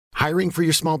Hiring for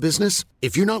your small business?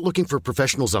 If you're not looking for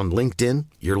professionals on LinkedIn,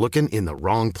 you're looking in the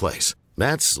wrong place.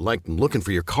 That's like looking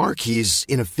for your car keys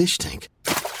in a fish tank.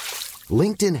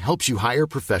 LinkedIn helps you hire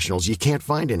professionals you can't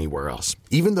find anywhere else,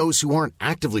 even those who aren't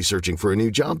actively searching for a new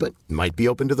job but might be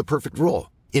open to the perfect role.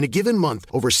 In a given month,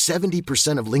 over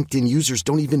 70% of LinkedIn users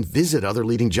don't even visit other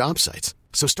leading job sites.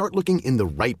 So start looking in the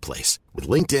right place. With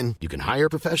LinkedIn, you can hire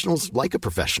professionals like a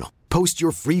professional. Post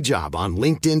your free job on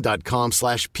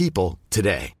linkedin.com/people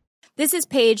today. This is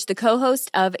Paige, the co-host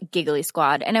of Giggly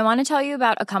Squad, and I want to tell you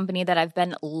about a company that I've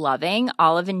been loving,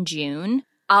 Olive & June.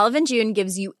 Olive & June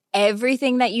gives you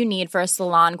everything that you need for a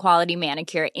salon-quality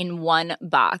manicure in one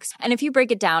box. And if you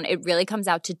break it down, it really comes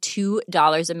out to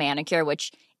 $2 a manicure,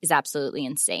 which is absolutely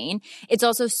insane. It's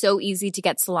also so easy to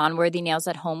get salon-worthy nails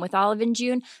at home with Olive &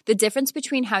 June. The difference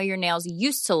between how your nails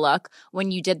used to look when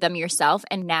you did them yourself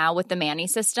and now with the Mani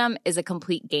system is a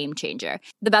complete game changer.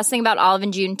 The best thing about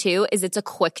Olive & June, too, is it's a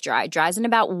quick dry. Dries in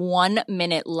about 1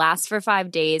 minute, lasts for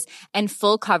 5 days, and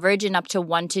full coverage in up to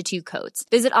 1 to 2 coats.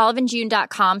 Visit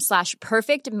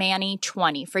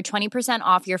oliveandjune.com/perfectmani20 for 20%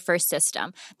 off your first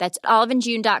system. That's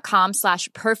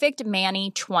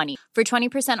oliveandjune.com/perfectmani20 for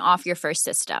 20% off your first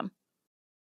system.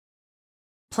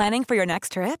 Planning for your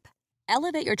next trip?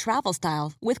 Elevate your travel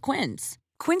style with Quince.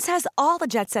 Quince has all the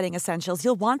jet-setting essentials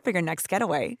you'll want for your next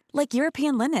getaway, like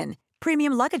European linen,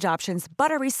 premium luggage options,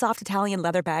 buttery soft Italian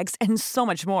leather bags, and so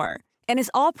much more. And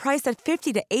is all priced at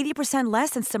 50 to 80% less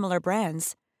than similar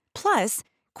brands. Plus,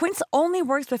 Quince only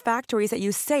works with factories that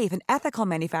use safe and ethical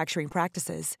manufacturing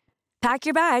practices. Pack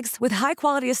your bags with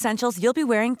high-quality essentials you'll be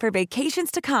wearing for vacations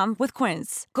to come with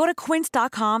Quince. Go to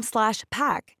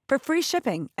quince.com/pack for free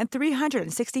shipping and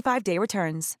 365-day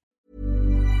returns.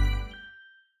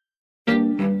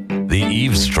 The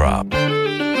Eavesdrop.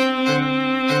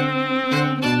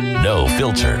 No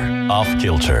filter, off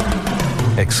kilter.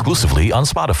 Exclusively on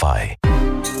Spotify.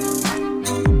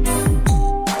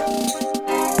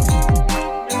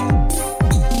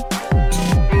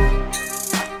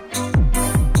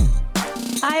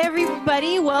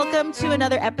 Welcome to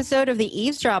another episode of the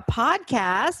Eavesdrop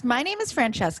podcast. My name is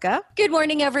Francesca. Good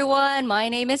morning, everyone. My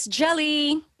name is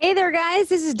Jelly. Hey there, guys.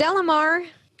 This is Delamar.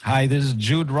 Hi, this is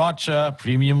Jude Rocha.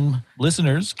 Premium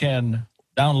listeners can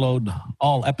download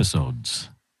all episodes.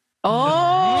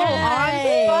 Oh,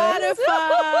 nice. On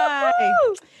Spotify.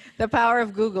 The power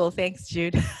of Google. Thanks,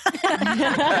 Jude.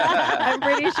 I'm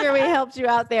pretty sure we helped you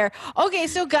out there. Okay,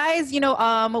 so guys, we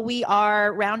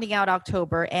are rounding out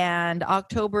October, and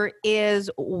October is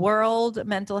World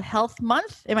Mental Health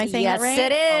Month. Am I saying that right?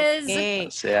 Yes, it is. Okay.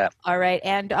 Yes, yeah. All right,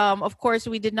 and of course,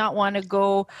 we did not want to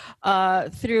go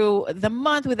through the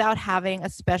month without having a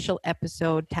special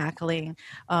episode tackling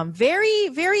very,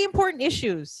 very important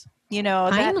issues.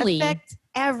 That affect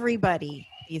everybody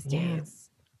these days.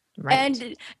 Right.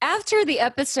 And after the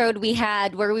episode we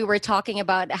had where we were talking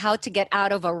about how to get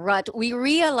out of a rut, we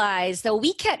realized that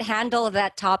we can't handle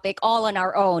that topic all on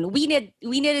our own. We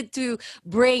needed to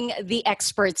bring the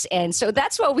experts in. So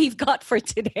that's what we've got for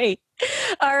today.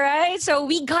 All right. So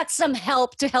we got some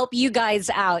help to help you guys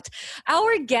out.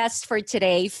 Our guest for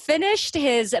today finished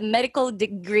his medical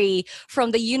degree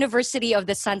from the University of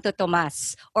Santo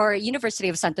Tomas.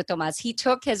 He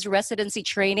took his residency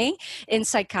training in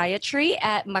psychiatry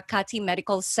at Makati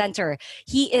Medical Center.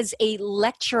 He is a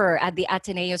lecturer at the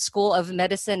Ateneo School of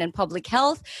Medicine and Public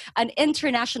Health, an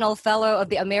international fellow of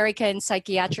the American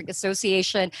Psychiatric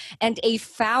Association, and a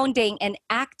founding and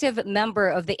active member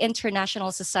of the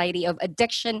International Society of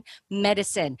Addiction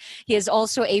Medicine. He is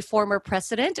also a former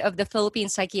president of the Philippine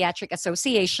Psychiatric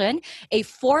Association, a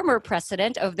former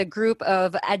president of the Group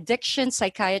of Addiction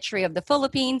Psychiatry of the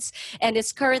Philippines, and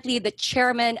is currently the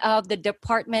chairman of the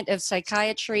Department of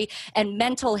Psychiatry and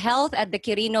Mental Health at the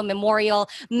Quirino Memorial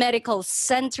Medical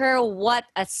Center. What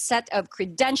a set of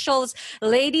credentials.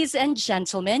 Ladies and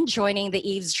gentlemen, joining the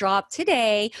Eavesdrop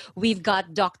today, we've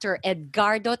got Dr.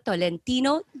 Edgardo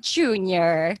Tolentino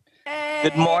Jr. Hey,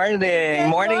 good morning,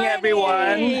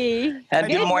 everyone. And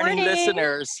good morning,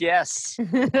 listeners. Yes.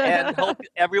 And hope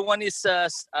everyone is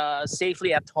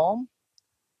safely at home.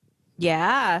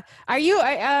 Yeah. Are you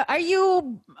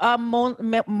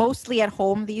mostly at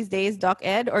home these days, Doc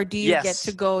Ed, or do you get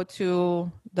to go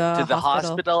to the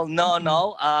hospital? No.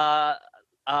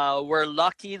 We're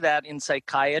lucky that in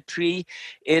psychiatry,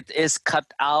 it is cut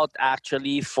out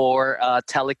actually for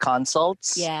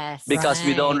teleconsults. Yes. Because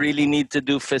we don't really need to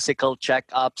do physical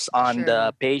checkups on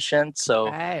the patient.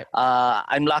 So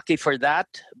I'm lucky for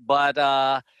that. But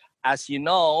as you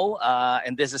know,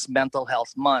 and this is Mental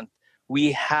Health Month,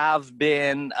 we have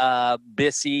been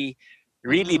busy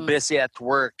really busy at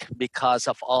work because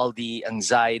of all the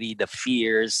anxiety, the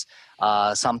fears,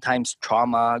 sometimes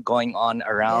trauma going on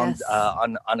around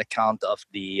on account of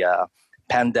the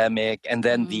pandemic, and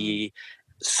then the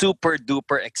super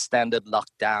duper extended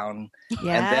lockdown. Yes.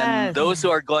 And then those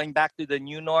who are going back to the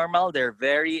new normal, they're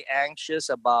very anxious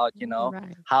about,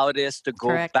 how it is to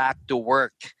go back to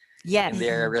work in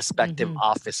their respective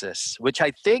offices, which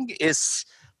I think is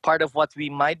part of what we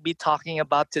might be talking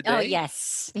about today. Oh,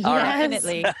 yes.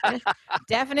 Definitely.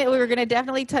 Definitely. We're going to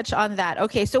definitely touch on that.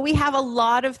 Okay. So we have a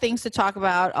lot of things to talk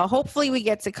about. Hopefully we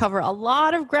get to cover a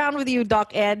lot of ground with you,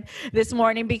 Doc Ed, this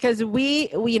morning, because we're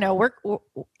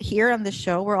here on the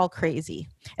show. We're all crazy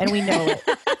and we know it.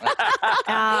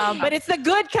 But it's the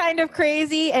good kind of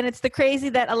crazy, and it's the crazy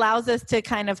that allows us to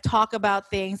kind of talk about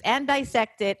things and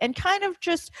dissect it and kind of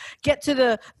just get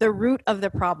to the root of the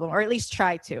problem, or at least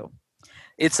try to.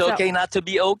 It's okay not to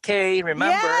be okay,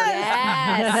 remember?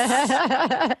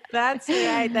 Yes. That's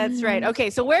right. That's right.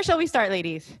 Okay, so where shall we start,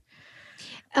 ladies?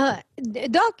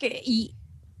 Doc,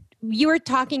 you were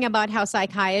talking about how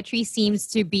psychiatry seems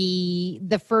to be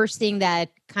the first thing that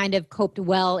kind of coped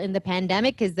well in the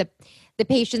pandemic, because the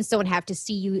patients don't have to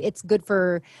see you. It's good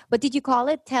for, what did you call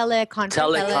it?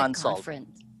 Teleconsult.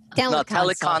 No,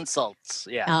 teleconsults.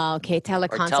 Yeah. Oh, okay,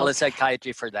 teleconsult. Or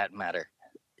telepsychiatry for that matter.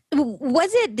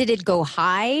 Did it go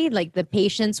high, like the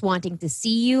patients wanting to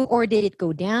see you, or did it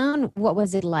go down? What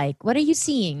was it like? What are you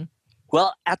seeing?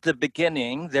 Well, at the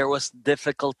beginning, there was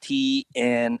difficulty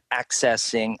in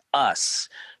accessing us.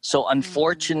 So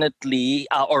unfortunately,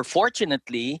 or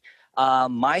fortunately,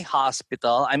 my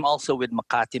hospital, I'm also with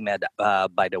Makati Med,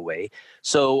 by the way.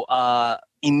 So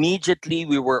immediately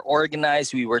we were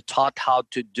organized. We were taught how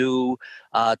to do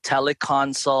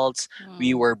teleconsults.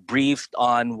 We were briefed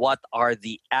on what are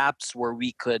the apps where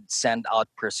we could send out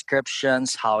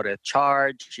prescriptions, how to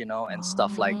charge, and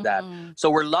stuff like that. So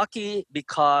we're lucky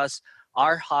because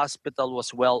our hospital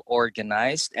was well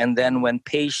organized. And then when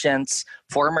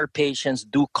former patients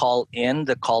do call in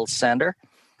the call center,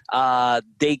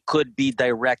 they could be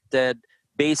directed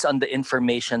based on the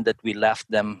information that we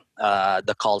left them,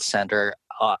 the call center,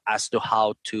 as to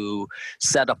how to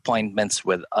set appointments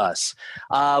with us.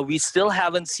 We still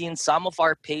haven't seen some of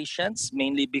our patients,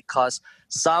 mainly because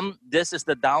this is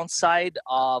the downside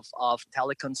of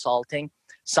teleconsulting.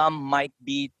 Some might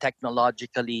be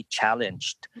technologically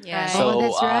challenged. Yeah. So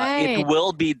that's right. it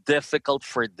will be difficult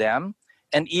for them.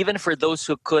 And even for those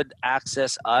who could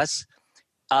access us,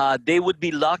 they would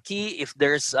be lucky if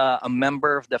there's a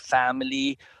member of the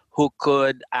family who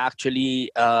could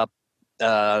actually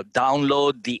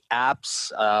download the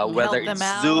apps, whether it's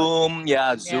Zoom,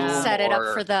 set it or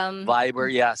up for them.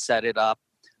 Viber, set it up.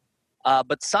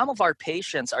 But some of our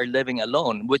patients are living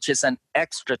alone, which is an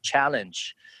extra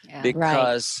challenge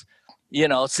because,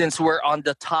 since we're on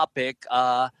the topic,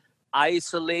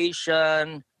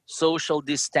 isolation, social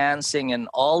distancing, and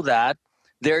all that,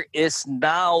 there is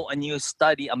now a new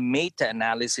study, a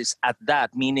meta-analysis at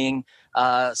that, meaning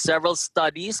several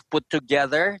studies put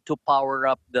together to power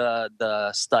up the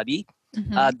study.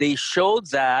 They showed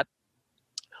that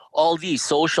all these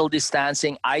social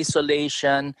distancing,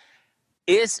 isolation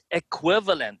is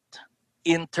equivalent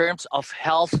in terms of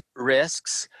health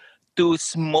risks to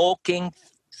smoking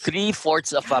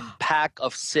 3/4 of a pack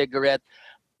of cigarette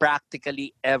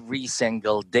practically every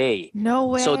single day. No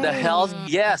way. So the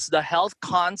health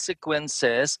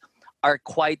consequences are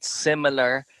quite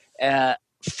similar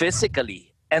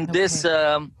physically. And this,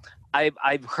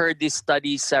 I've heard this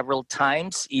study several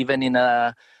times, even in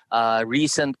a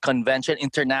recent convention,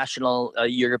 international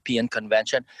European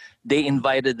convention. They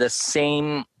invited the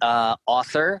same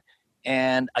author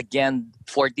and again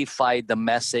fortified the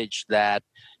message that,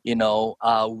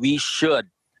 we should,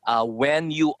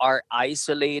 when you are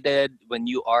isolated, when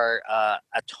you are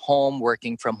at home,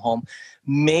 working from home,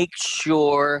 make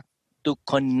sure to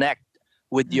connect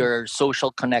with your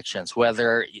social connections,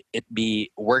 whether it be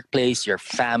workplace, your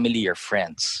family, your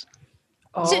friends.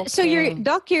 Okay. So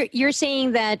you're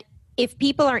saying that if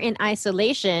people are in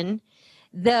isolation,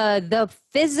 the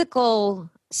physical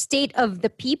state of the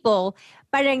people,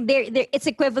 parang it's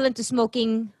equivalent to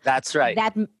smoking. That's right.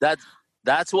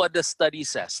 That's what the study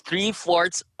says.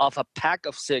 3/4 of a pack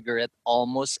of cigarette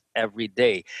almost every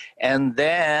day. And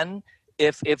then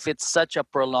if it's such a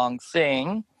prolonged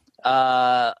thing,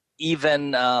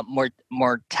 even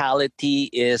mortality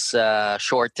is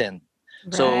shortened.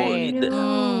 Right. So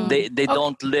they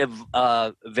don't live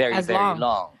very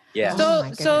long. Yeah.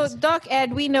 So Doc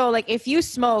Ed, we know if you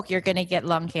smoke, you're going to get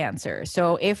lung cancer.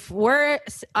 So if we're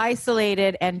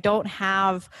isolated and don't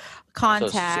have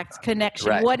contact,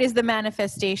 connection, what is the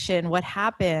manifestation? What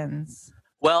happens?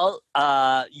 Well,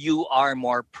 you are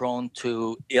more prone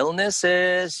to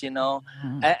illnesses,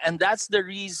 and that's the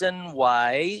reason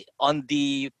why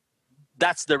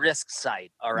that's the risk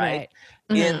side. All right.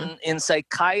 In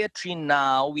psychiatry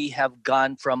now, we have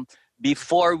gone from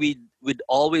before we'd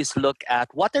always look at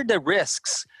what are the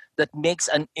risks that makes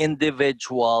an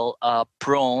individual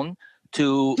prone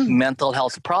to mental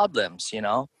health problems,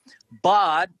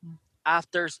 But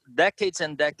after decades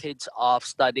and decades of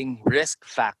studying risk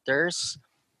factors,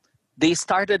 they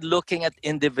started looking at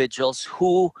individuals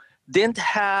who didn't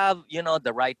have,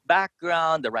 the right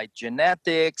background, the right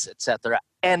genetics, etc.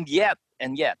 And yet,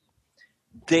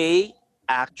 they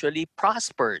actually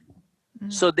prospered.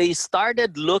 So they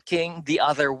started looking the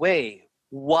other way.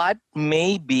 What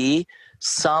may be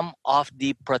some of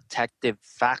the protective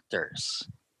factors?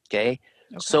 Okay.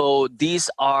 So these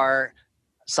are,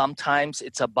 sometimes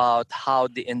it's about how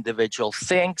the individual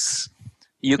thinks.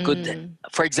 You could,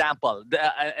 for example,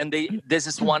 this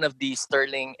is one of the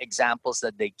sterling examples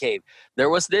that they gave. There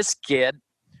was this kid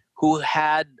who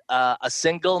had a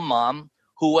single mom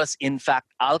who was in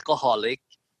fact alcoholic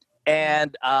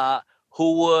and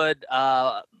who would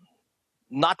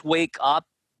not wake up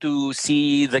to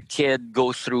see the kid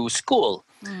go through school.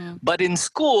 But in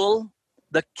school,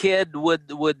 the kid would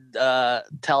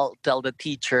tell the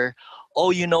teacher,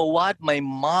 "Oh, you know what? My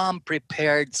mom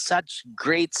prepared such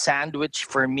great sandwich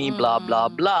for me, blah, blah,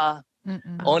 blah."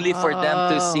 Only for them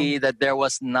to see that there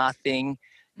was nothing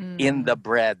in the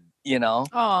bread,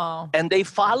 And they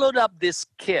followed up this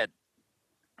kid.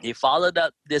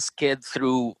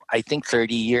 Through, I think,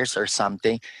 30 years or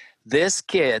something. This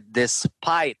kid,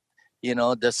 despite,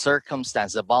 the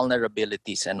circumstance, the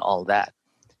vulnerabilities and all that,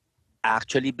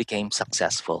 actually became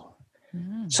successful.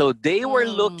 So they were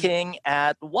looking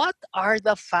at what are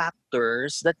the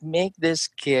factors that make this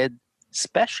kid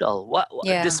special.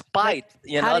 Despite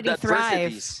the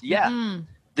adversities.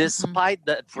 Despite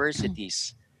the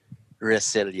adversities,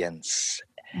 resilience.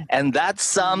 And that's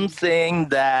something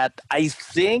that I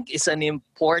think is an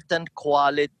important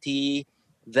quality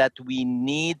that we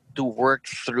need to work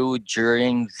through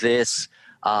during this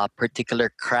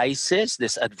particular crisis,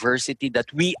 this adversity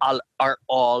that we are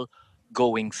all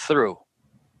going through,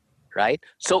 right?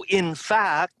 So in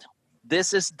fact,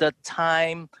 this is the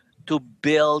time to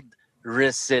build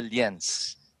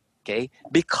resilience, okay?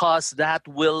 Because that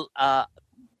will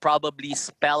probably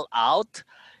spell out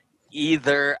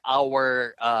either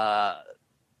our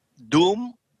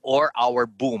doom or our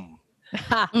boom.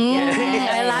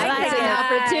 I like it.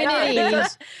 Opportunity.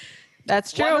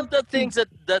 That's true. One of the things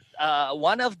that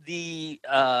one of the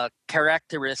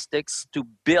characteristics to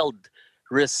build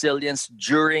resilience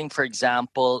during, for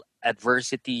example,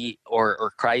 adversity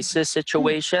or crisis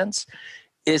situations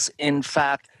is in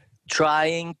fact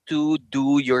trying to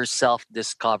do your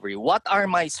self-discovery. What are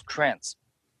my strengths?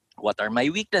 What are my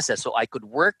weaknesses? So I could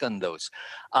work on those.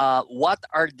 What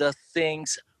are the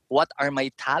things? What are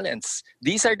my talents?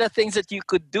 These are the things that you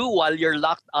could do while you're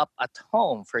locked up at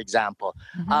home, for example.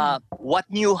 What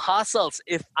new hustles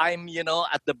if I'm,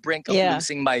 at the brink of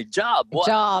losing my job?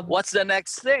 What's the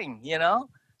next thing,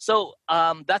 So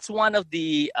that's one of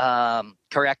the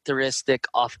characteristic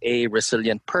of a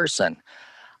resilient person.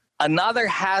 Another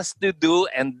has to do,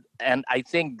 and I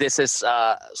think this is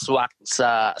swak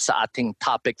sa ating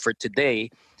topic for today,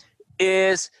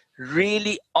 is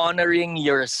really honoring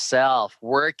yourself,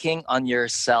 working on your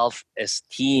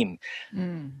self-esteem.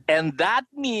 And that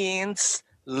means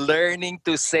learning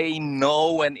to say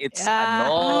no when it's a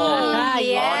no.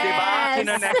 Yes.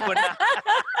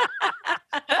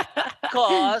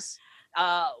 Because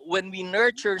when we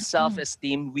nurture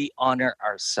self-esteem, we honor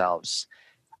ourselves.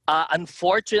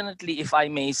 Unfortunately, if I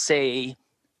may say,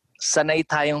 sanay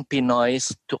tayong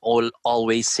Pinoys to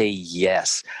always say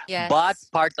yes. But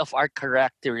part of our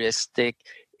characteristic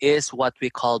is what we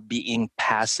call being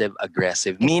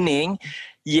passive-aggressive. Meaning,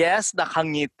 yes,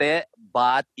 nakangiti,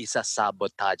 but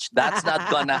isa-sabotage. That's not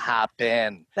gonna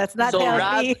happen. That's not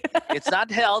healthy. It's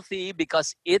not healthy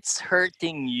because it's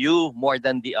hurting you more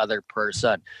than the other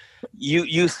person.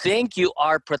 You think you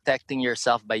are protecting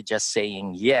yourself by just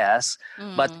saying yes,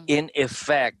 but in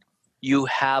effect, you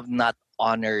have not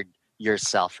honored your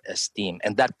self-esteem,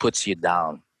 and that puts you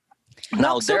down.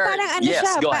 Now, so parang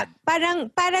go ahead.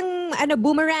 Parang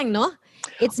boomerang, no?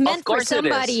 It's meant for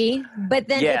somebody, but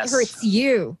then it hurts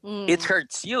you. It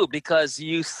hurts you because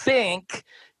you think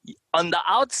on the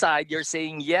outside you're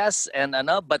saying yes and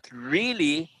but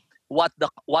really what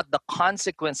the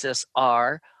consequences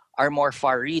are more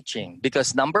far-reaching.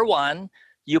 Because number one,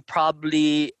 you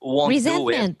probably won't do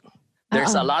it.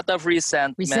 There's a Uh-oh. lot of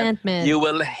resentment. You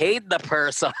will hate the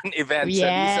person eventually.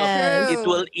 Yes. So it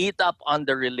will eat up on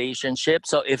the relationship.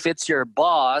 So if it's your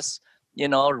boss,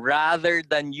 rather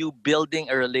than you building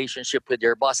a relationship with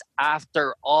your boss,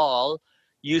 after all,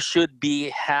 you should be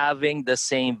having the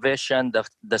same vision,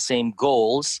 the same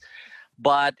goals.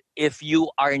 But if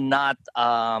you are not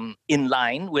in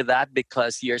line with that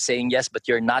because you're saying yes, but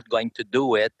you're not going to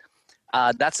do it,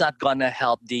 that's not going to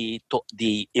help the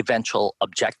eventual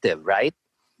objective, right?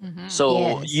 Mhm. So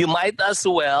Yes. you might as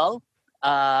well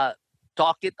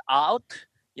talk it out.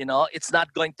 It's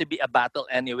not going to be a battle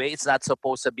anyway. It's not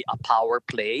supposed to be a power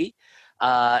play.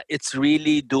 It's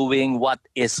really doing what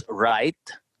is right,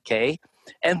 okay?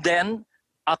 And then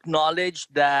acknowledge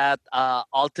that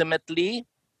ultimately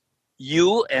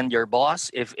you and your boss,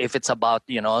 if it's about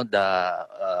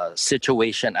the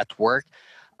situation at work,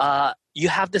 you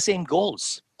have the same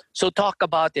goals. So talk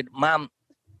about it, ma'am.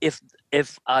 If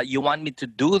you want me to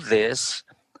do this,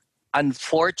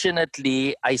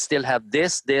 unfortunately, I still have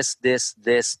this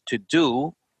to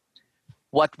do.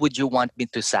 What would you want me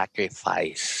to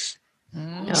sacrifice?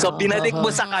 So binalik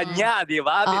mo sa kanya, di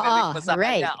ba? Binalik mo sa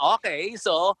right. kanya. Okay,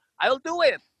 so I'll do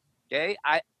it. Okay,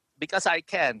 because I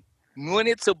can.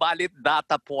 Ngunit subalit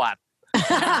datapwat.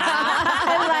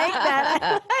 I like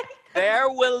that.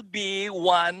 There will be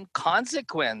one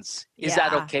consequence. Is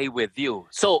that Yeah. okay with you?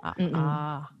 So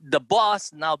the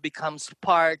boss now becomes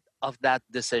part of that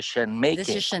decision making.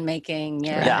 Decision making.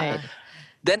 Yeah. Yeah.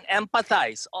 Then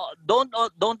empathize.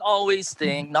 Don't always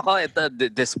think, nako,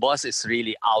 this boss is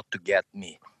really out to get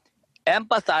me.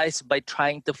 Empathize by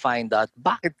trying to find out,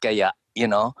 bakit kaya,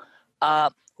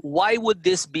 why would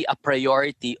this be a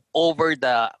priority over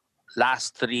the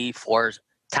last 3-4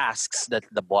 tasks that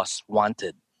the boss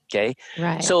wanted? Okay.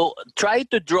 Right. So try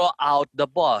to draw out the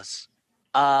boss.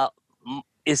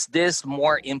 Is this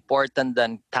more important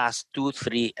than task 2,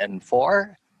 3, and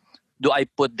 4? Do I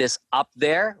put this up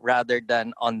there rather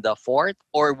than on the 4th?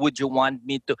 Or would you want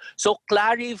me to? So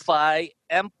clarify,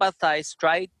 empathize,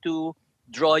 try to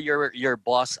draw your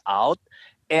boss out.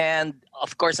 And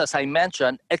of course, as I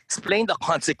mentioned, explain the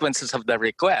consequences of the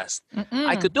request.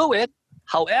 I could do it.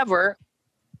 However,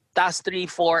 task 3,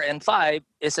 4, and 5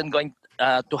 isn't going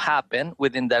to happen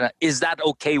within the. Is that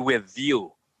okay with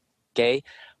you? Okay.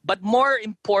 But more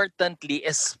importantly,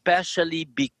 especially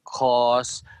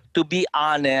because, to be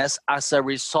honest, as a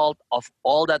result of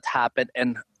all that happened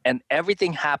and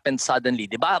everything happened suddenly,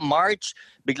 diba? March,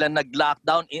 biglang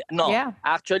nag-lockdown. No, Yeah.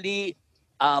 actually,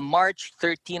 March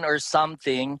 13 or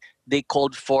something, they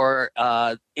called for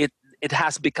it. It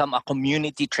has become a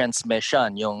community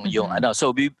transmission. So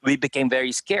we became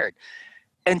very scared.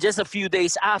 And just a few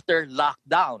days after,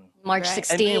 lockdown. March Right.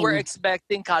 16. And we were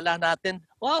expecting, kala natin,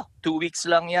 2 weeks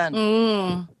lang yan.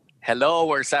 Hello,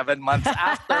 we're 7 months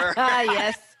after.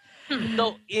 Yes.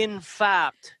 So, in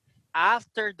fact,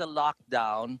 after the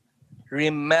lockdown,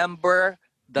 remember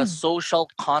the social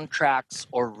contracts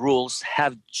or rules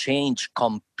have changed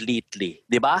completely.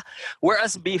 Diba?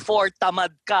 Whereas before,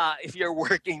 tamad ka if you're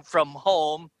working from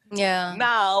home. Yeah.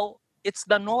 Now, it's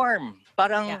the norm.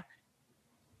 Parang, Yeah.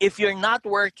 if you're not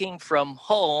working from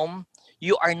home,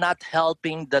 you are not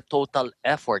helping the total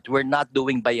effort. We're not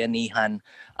doing bayanihan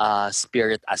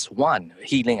spirit as one,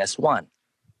 healing as one.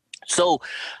 So,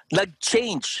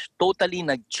 nag-change. Totally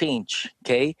nag-change.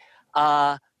 Okay?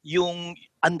 Yung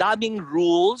ang daming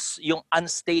rules, yung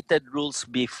unstated rules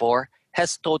before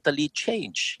has totally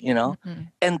changed,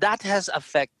 And that has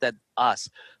affected us.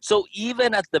 So,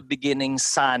 even at the beginning,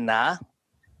 sana,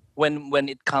 when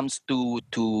it comes to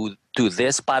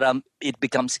this, para it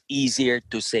becomes easier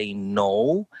to say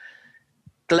no.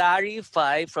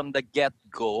 Clarify from the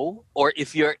get-go, or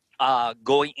if you're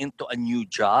going into a new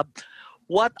job,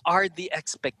 what are the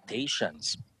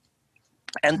expectations?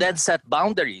 And then set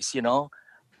boundaries,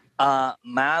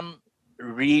 ma'am,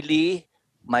 really,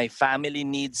 my family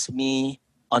needs me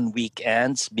on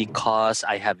weekends because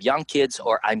I have young kids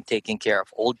or I'm taking care of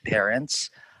old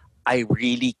parents. I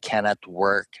really cannot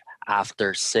work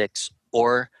after 6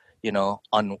 or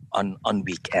on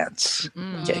weekends.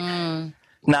 Okay.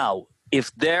 Now, if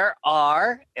there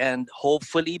are, and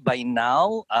hopefully by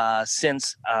now,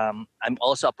 since I'm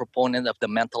also a proponent of the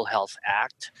Mental Health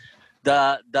Act,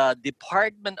 the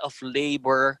Department of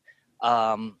Labor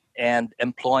and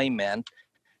Employment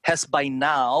has by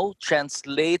now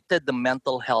translated the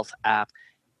Mental Health Act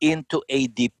into a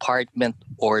department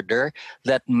order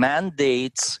that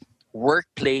mandates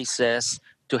workplaces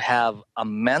to have a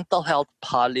mental health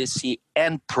policy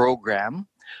and program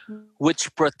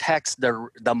which protects the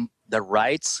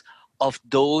rights of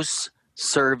those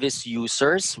service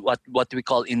users, what we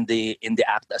call in the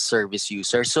act as service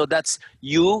users. So that's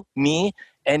you, me,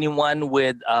 anyone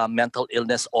with mental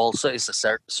illness also is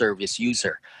a service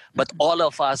user. But all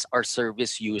of us are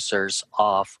service users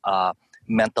of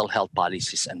mental health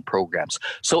policies and programs.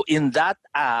 So in that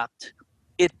act,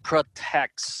 it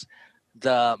protects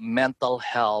the mental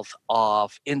health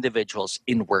of individuals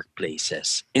in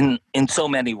workplaces in so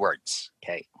many words.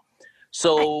 Okay,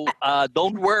 so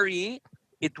don't worry,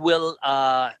 it will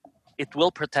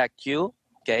protect you.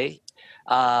 Okay,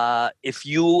 if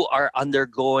you are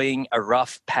undergoing a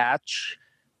rough patch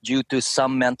due to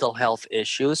some mental health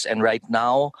issues, and right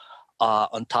now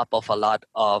on top of a lot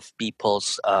of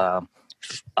people's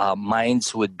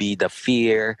minds would be the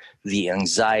fear, the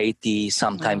anxiety,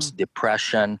 sometimes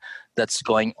depression that's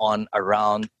going on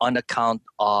around on account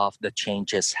of the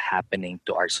changes happening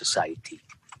to our society.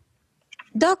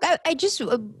 Doc, I just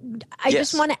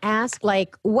want to ask,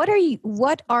 like, what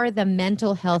are the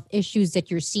mental health issues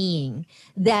that you're seeing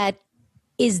that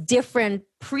is different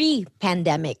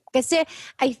pre-pandemic? Because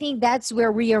I think that's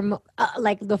where we are,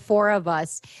 like the four of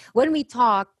us, when we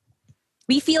talk,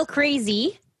 we feel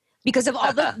crazy because of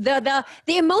all the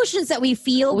emotions that we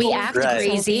feel. We act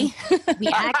crazy. We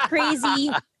act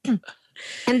crazy.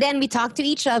 And then we talk to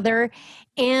each other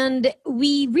and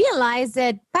we realize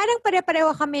that parang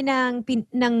pare-pareho kami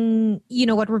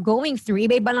ng what we're going through.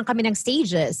 Iba-iba lang kami ng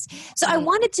stages. So I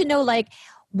wanted to know, like,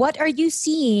 what are you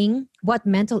seeing? What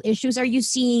mental issues are you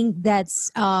seeing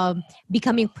that's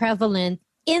becoming prevalent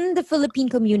in the Philippine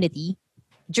community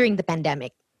during the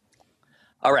pandemic?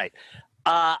 All right.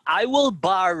 I will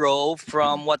borrow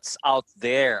from what's out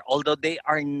there, although they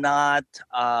are not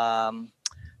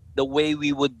the way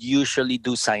we would usually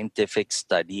do scientific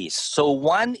studies. So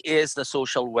one is the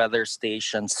Social Weather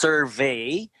Station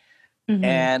survey.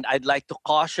 And I'd like to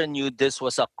caution you, this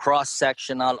was a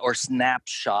cross-sectional or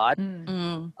snapshot.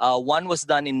 One was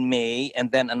done in May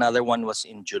and then another one was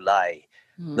in July.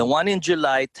 The one in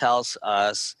July tells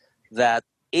us that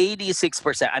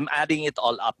 86%, I'm adding it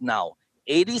all up now,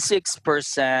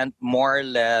 86% more or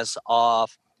less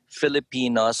of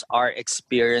Filipinos are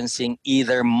experiencing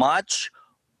either much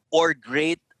or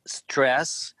great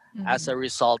stress as a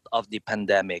result of the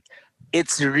pandemic.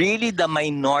 It's really the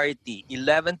minority,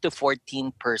 11 to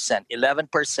 14%,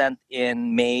 11%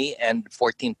 in May and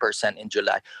 14% in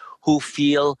July, who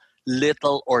feel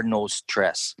little or no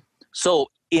stress. So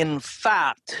in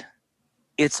fact,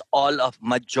 it's all of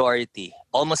majority,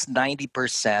 almost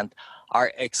 90%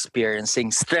 are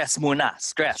experiencing stress muna,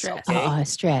 stress. Okay?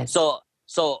 Stress.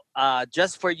 So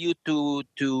just for you to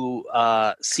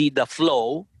see the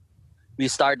flow, we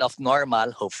start off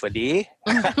normal, hopefully.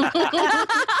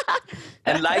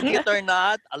 And like it or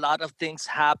not, a lot of things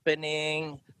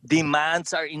happening.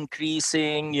 Demands are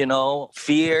increasing,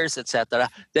 fears, etc.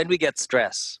 Then we get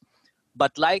stress.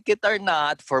 But like it or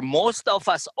not, for most of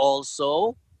us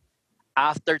also,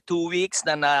 after 2 weeks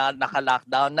na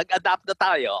naka-lockdown, nag-adapt na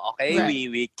tayo, okay?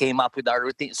 Right. We came up with our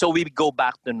routine. So we go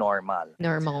back to normal.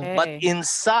 Okay. But in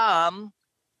some,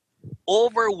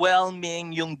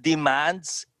 overwhelming yung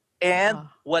demands and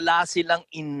wala silang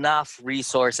enough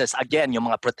resources. Again, yung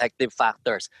mga protective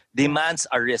factors. Demands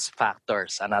are risk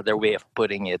factors, another way of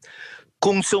putting it.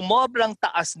 Kung sumobrang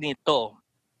taas nito,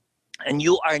 and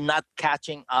you are not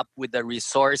catching up with the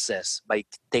resources by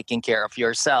taking care of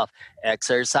yourself,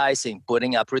 exercising,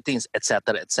 putting up routines,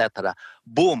 etc., etc.,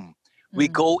 boom, we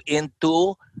go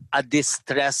into a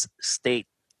distress state.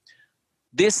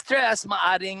 Distress,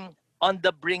 maaring on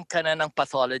the brink ka na ng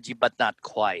pathology, but not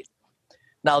quite.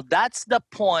 Now, that's the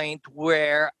point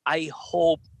where I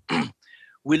hope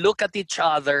we look at each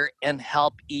other and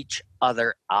help each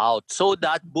other out so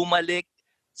that bumalik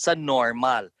sa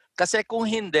normal. Kasi kung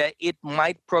hindi, it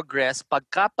might progress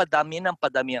pagka padami ng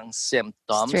padami ang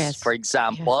symptoms. Stress. For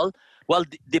example, well,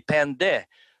 depende.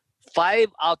 5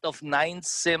 out of 9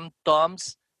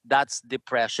 symptoms, that's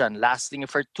depression. Lasting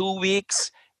for 2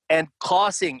 weeks and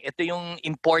causing, ito yung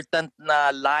important na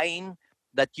line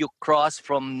that you cross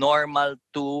from normal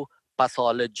to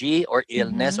pathology or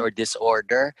illness or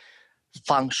disorder,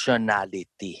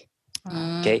 functionality.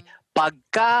 Okay?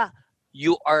 Pagka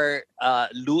you are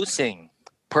losing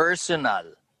personal,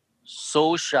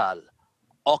 social,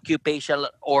 occupational,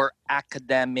 or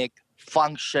academic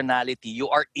functionality, you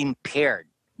are impaired,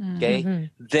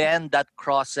 okay? Then that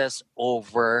crosses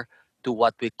over to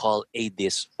what we call a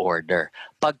disorder.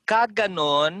 Pagka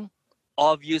ganon,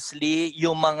 obviously,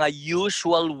 yung mga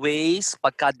usual ways,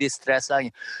 pagka distress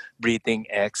lang, breathing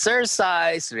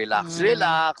exercise,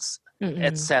 relax,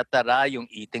 etc.,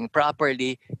 yung eating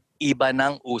properly, iba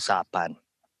ng usapan.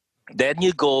 Then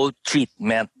you go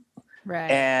treatment.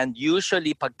 Right. And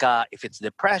usually, if it's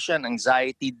depression,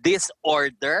 anxiety,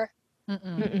 disorder,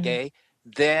 okay,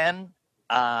 then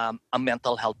a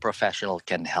mental health professional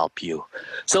can help you.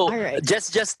 So All right.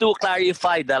 just to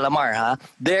clarify, Delamar,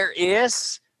 there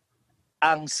is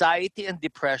anxiety and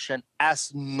depression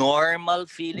as normal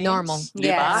feelings. Normal. Di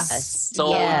ba? Yes.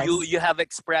 So Yes. you have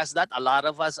expressed that. A lot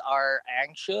of us are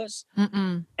anxious.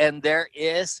 Mm-mm. And there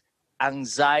is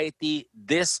anxiety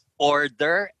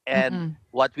disorder and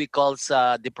what we call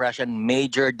depression,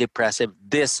 major depressive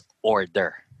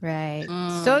disorder. Right.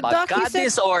 Mm. So, Doc, you Pagka said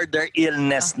disorder,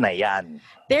 illness na yan.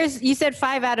 you said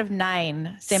 5 out of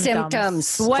 9 symptoms.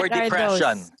 Symptoms. What For are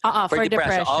depression. those? For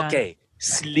depression. Okay.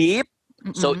 Sleep.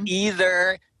 So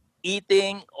either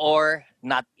eating or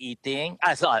not eating.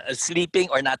 Sleeping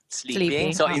or not sleeping.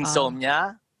 Sleeping, So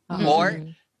insomnia. Or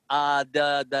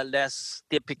the less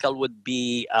typical would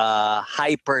be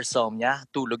hypersomnia.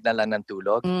 Tulog na lang ng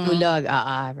tulog. Tulog.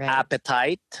 Right.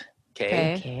 Appetite.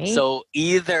 Okay. Okay. So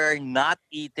either not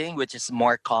eating, which is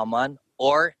more common,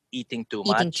 or eating too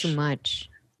much. Eating too much.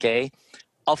 Okay.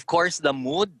 Of course, the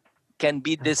mood can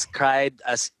be described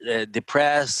as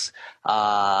depressed,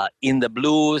 in the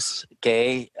blues,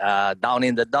 okay, down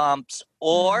in the dumps.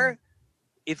 Or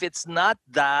if it's not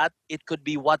that, it could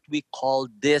be what we call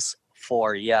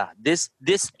dysphoria. These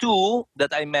two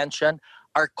that I mentioned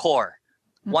are core.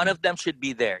 One of them should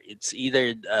be there. It's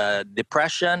either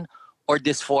depression or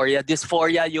dysphoria.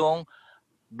 Dysphoria yung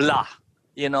blah,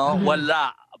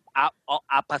 wala.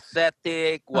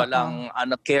 Apathetic, walang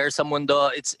care sa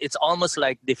mundo. It's almost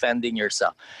like defending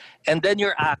yourself. And then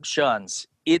your actions.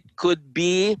 It could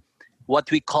be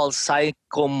what we call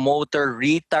psychomotor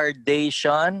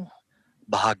retardation,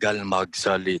 bagal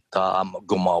magsalita,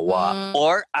 gumawa,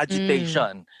 or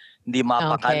agitation. Hindi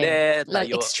mapakali.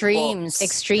 Like extremes.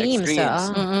 Extremes.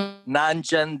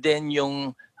 Nandyan din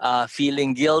yung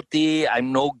feeling guilty,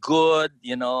 I'm no good,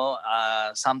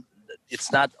 it's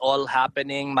not all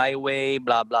happening my way,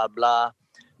 blah, blah, blah.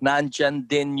 Nandyan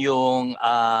din yung,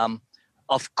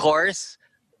 of course,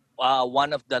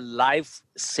 one of the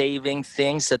life-saving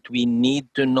things that we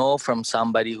need to know from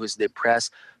somebody who's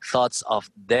depressed, thoughts of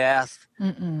death,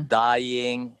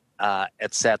 dying,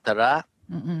 etc.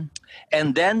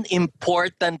 And then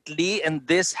importantly, and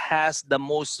this has the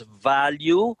most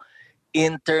value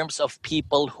in terms of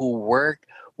people who work,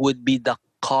 would be the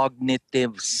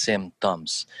cognitive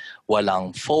symptoms.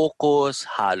 Walang focus,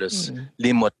 halos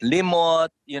limot-limot,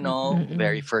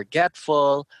 very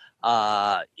forgetful,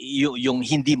 yung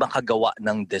hindi makagawa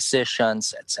ng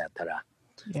decisions, etc.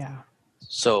 Yeah.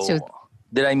 So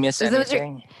did I miss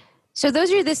anything? So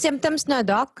those are the symptoms na,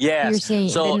 Doc? Yes. You're saying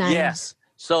So, the 9. yes.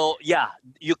 So, yeah,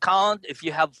 you count if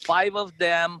you have 5 of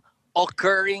them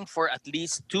occurring for at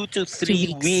least 2 to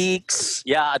 3 weeks.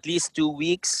 Yeah, at least 2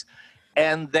 weeks.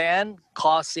 And then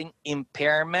causing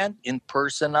impairment in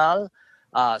personal,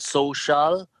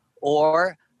 social,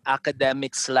 or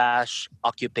academic /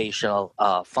 occupational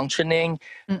functioning,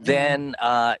 then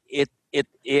it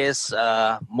is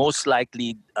most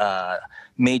likely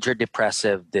major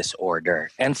depressive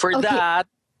disorder. And for that,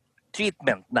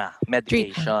 treatment na,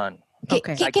 medication.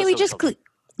 Okay. Can we just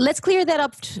let's clear that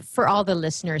up for all the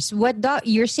listeners? What Doc,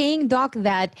 you're saying, Doc,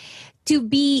 that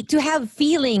to have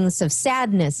feelings of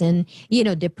sadness and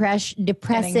depressive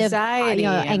anxiety,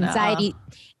 anxiety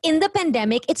in the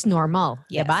pandemic, it's normal,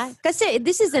 Yes. diba? Kasi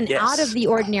this is an out of the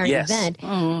ordinary event.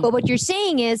 But what you're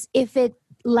saying is, if it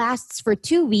lasts for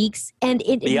 2 weeks and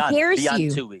it impairs beyond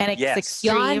you, 2 weeks. And it's yes.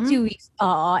 extreme. beyond 2 weeks,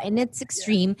 and it's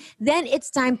extreme, then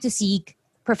it's time to seek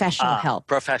professional help.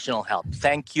 Professional help.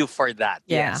 Thank you for that.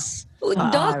 Yeah. Yes.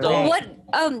 Doc, right. what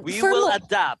We will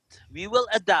adapt. We will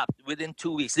adapt within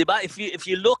 2 weeks. Diba? If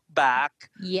you look back,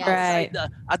 Yes. Right.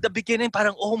 at the beginning,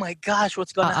 parang, oh my gosh,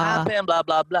 what's gonna happen? Blah,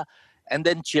 blah, blah. And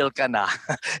then chill ka na.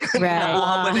 Right.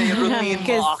 Nakuha mo na yung routine mo.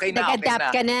 Because Okay na, okay Nag-adapt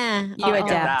na. ka na. You Oo.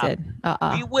 adapted.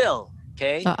 We will,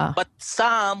 okay? But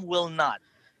some will not,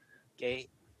 okay?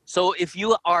 So if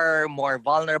you are more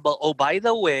vulnerable, oh, by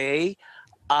the way,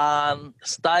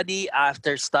 study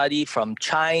after study from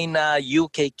China,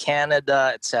 UK,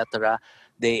 Canada, etc.,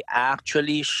 they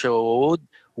actually showed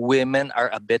women are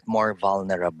a bit more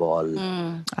vulnerable.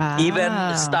 Even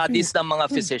studies ng mga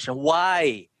physician.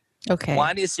 Why? Okay.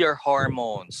 One is your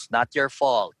hormones, not your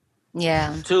fault.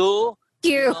 Yeah. 2,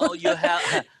 You. you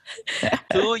have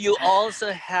 2, you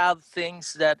also have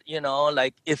things that,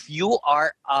 like if you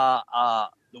are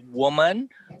a woman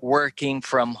working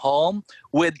from home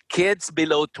with kids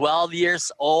below 12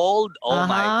 years old, oh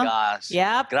my gosh.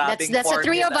 Yep. Grabing That's the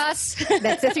 3 of formula. us.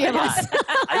 That's the 3 of us.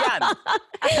 Ayan.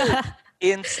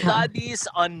 in studies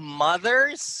on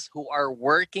mothers who are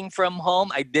working from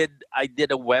home, I did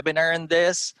a webinar on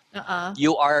this.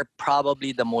 You are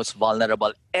probably the most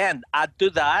vulnerable. And add to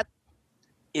that,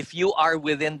 if you are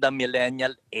within the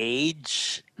millennial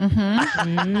age,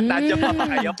 nandiyan pa ba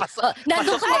kayo?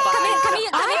 Nandun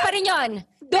kami pa rin yun.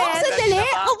 Dok, sandali.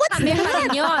 Oh, what's Kami pa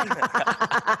rin yun.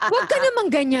 Huwag ka naman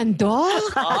ganyan,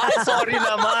 Dok.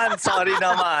 Sorry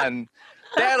naman.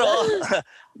 Pero,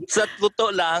 sa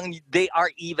totoo lang, they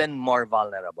are even more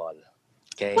vulnerable.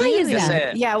 Okay? Why is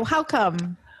that? Yeah, how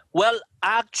come? Well,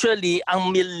 actually,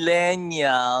 ang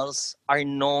millennials are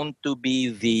known to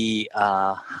be the,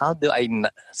 how do I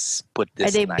put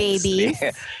this Are they nicely?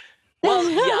 babies? Well,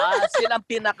 yeah, silang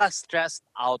pinaka-stressed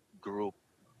out group.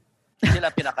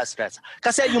 Sila pinaka-stress.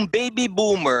 Kasi yung baby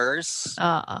boomers,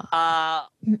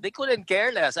 they couldn't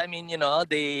care less. I mean,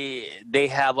 they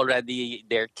have already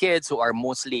their kids who are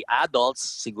mostly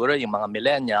adults, siguro yung mga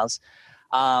millennials,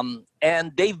 and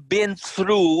they've been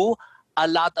through a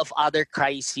lot of other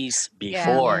crises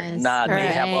before. Yes, Na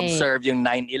they have observed yung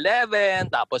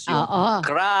 9/11, tapos yung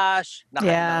crash,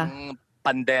 nakailang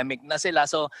pandemic na sila.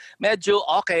 So, medyo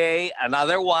okay,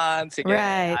 another one. Sige.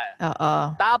 Right.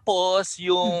 Tapos,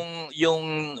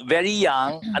 yung very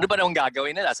young, ano ba nang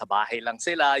gagawin nila? Sa bahay lang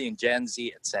sila, yung Gen Z,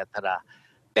 etc.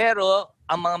 Pero,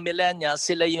 ang mga millennials,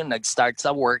 sila yung nag-start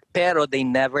sa work, pero they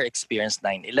never experienced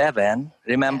 9/11.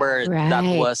 Remember, that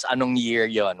was anong year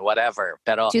yon, whatever.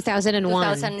 Pero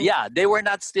 2001. yeah, they were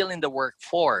not still in the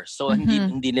workforce. So,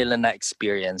 hindi nila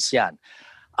na-experience yan.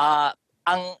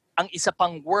 Ang isa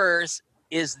pang worse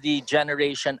is the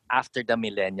generation after the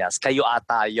millennials. Kayo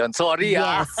ata yun. Sorry,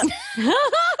 Yes.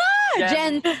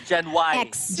 Gen Y.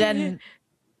 X. Gen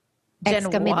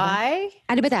kami. Y?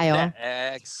 Ano ba tayo?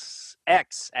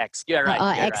 X. You're right.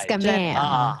 You're X right. kami.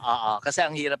 Kasi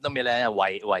ang hirap ng millennial,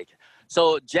 Y.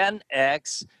 So, Gen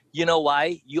X, you know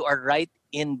why? You are right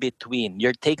in between.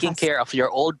 You're taking care of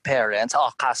your old parents.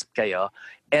 Cusp kayo.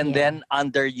 And then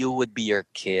under you would be your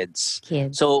kids.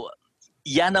 So,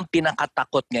 yan ang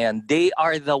pinakatakot ngayon. They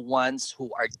are the ones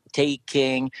who are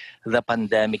taking the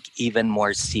pandemic even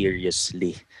more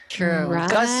seriously. True. Right.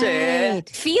 Kasi,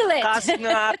 feel it. kasi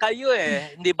nga kayo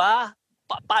di ba?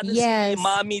 Paano si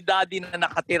mommy, daddy na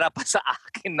nakatira pa sa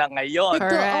akin na ngayon?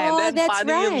 Correct. And then that's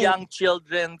paano yung right. young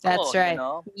children ko? That's right.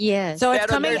 Yes. So it's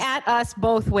Pero coming at us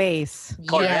both ways.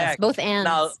 Correct. Yes, both ends.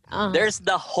 Now, there's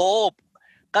the hope.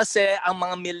 Kasi ang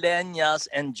mga millennials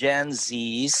and Gen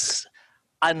Zs,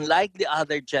 unlike the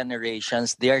other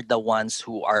generations, they're the ones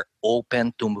who are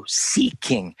open to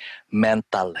seeking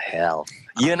mental health.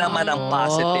 Yun naman ang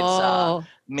positive sa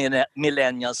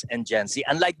millennials and Gen Z.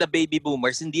 Unlike the baby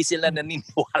boomers, hindi sila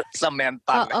naniniwala sa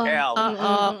mental health.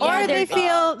 Or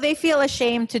they feel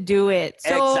ashamed to do it.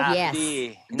 So,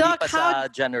 exactly. Hindi Doc, pa sa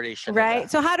generation right? nila.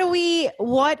 So how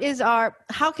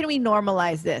can we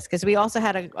normalize this? Because we also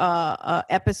had a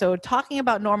episode talking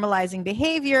about normalizing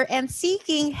behavior, and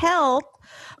seeking help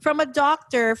from a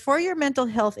doctor for your mental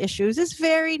health issues is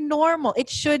very normal. It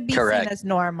should be seen as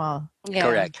normal. Yeah.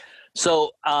 Correct.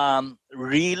 So,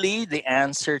 really, the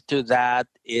answer to that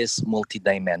is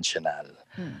multidimensional.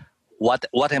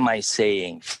 What am I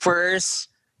saying? First,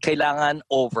 kailangan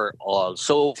overall.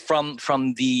 So, from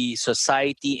the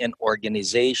society and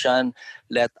organization,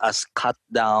 let us cut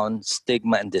down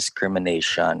stigma and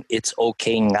discrimination. It's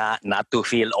okay nga not to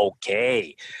feel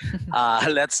okay.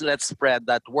 Let's spread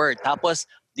that word. Tapos,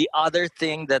 the other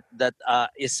thing that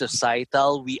is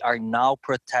societal, we are now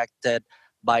protected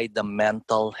by the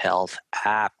Mental Health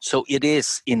Act. So it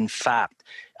is, in fact,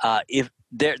 if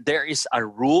there is a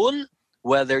rule,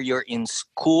 whether you're in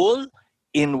school,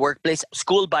 in workplace,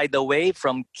 school, by the way,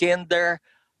 from kinder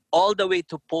all the way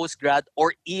to postgrad,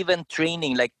 or even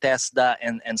training like TESDA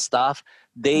and stuff,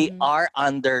 they are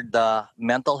under the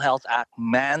Mental Health Act,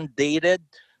 mandated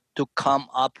to come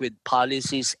up with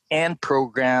policies and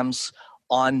programs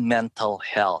on mental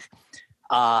health.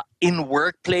 In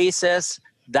workplaces,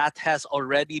 that has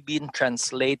already been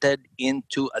translated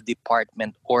into a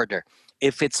department order.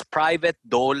 If it's private,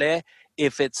 DOLE.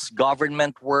 If it's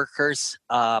government workers,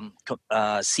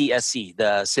 CSC,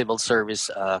 the Civil Service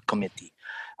Committee,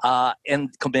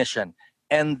 and Commission.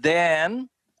 And then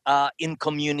in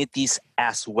communities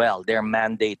as well. They're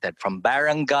mandated from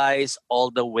barangays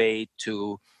all the way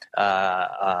to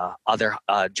other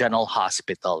general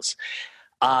hospitals.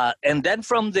 And then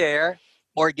from there,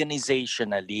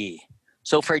 organizationally.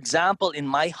 So, for example, in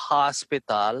my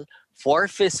hospital, for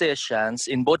physicians,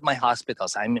 in both my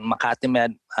hospitals, I'm in Makati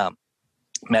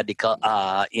Medical,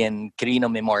 in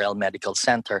Quirino Memorial Medical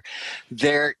Center,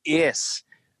 there is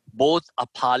both a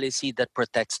policy that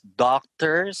protects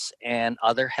doctors and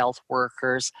other health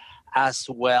workers, as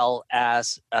well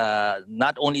as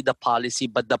not only the policy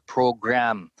but the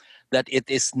program, that it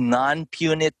is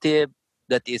non-punitive,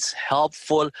 that is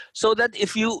helpful, so that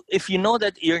if you know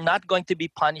that you're not going to be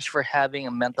punished for having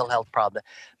a mental health problem,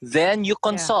 then you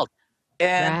consult.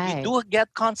 And we do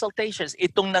get consultations.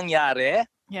 Itong nangyari,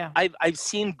 I've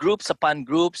seen groups upon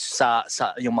groups sa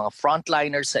yung mga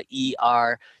frontliners sa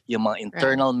ER, yung mga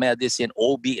internal medicine,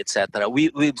 OB, etc.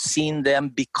 We've seen them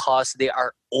because they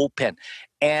are open,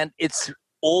 and it's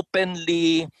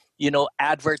openly,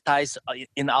 advertised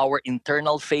in our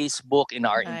internal Facebook, in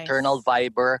our internal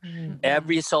Viber.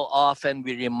 Every so often,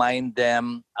 we remind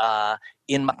them.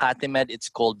 In Makati Med, it's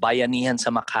called Bayanihan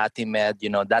sa Makati Med.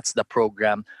 That's the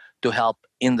program to help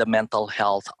in the mental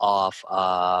health of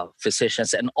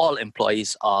physicians and all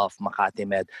employees of Makati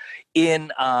Med.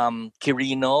 In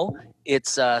Quirino,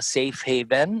 it's a safe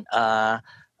haven,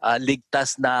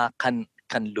 ligtas na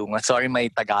kanlungan. Sorry, my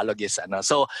Tagalog is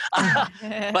So,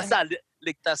 basta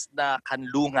ligtas na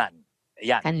kanlungan.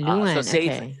 Yan. Kanlungan, so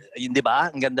safe, okay. Yun, di ba?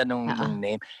 Ang ganda nung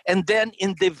name. And then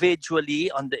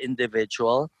individually, on the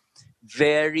individual,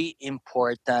 very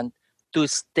important to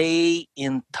stay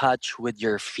in touch with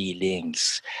your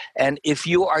feelings. And if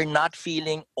you are not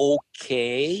feeling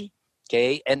okay,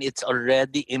 and it's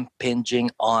already impinging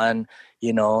on,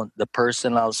 the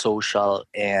personal, social,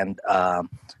 and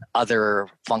other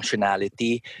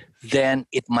functionality, then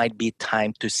it might be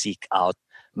time to seek out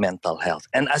mental health.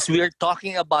 And as we are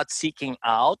talking about seeking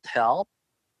out help,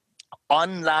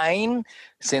 online,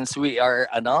 since we are,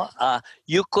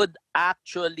 you could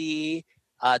actually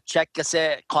check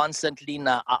kasi constantly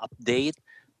na update.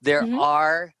 There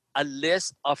are a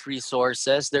list of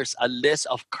resources. There's a list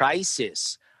of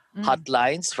crisis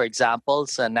hotlines. For example,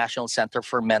 the National Center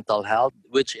for Mental Health,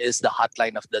 which is the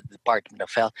hotline of the Department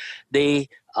of Health. They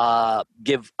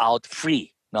give out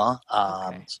free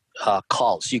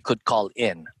calls. You could call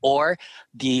in. Or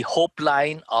the Hope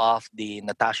Line of the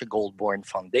Natasha Goldborn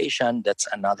Foundation. That's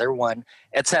another one,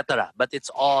 etc. But it's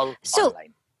all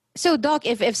online. So, Doc,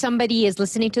 if somebody is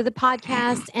listening to the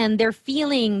podcast and they're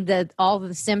feeling all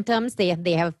the symptoms, they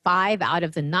have 5 out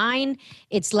of the 9.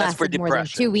 It's lasted more than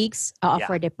 2 weeks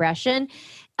for depression.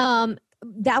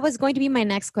 That was going to be my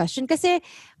next question. Because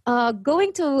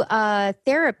going to a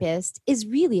therapist is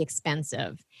really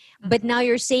expensive. But now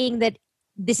you're saying that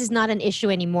this is not an issue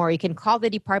anymore. You can call the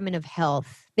Department of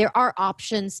Health. There are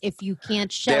options if you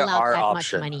can't shell out that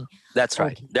much money. That's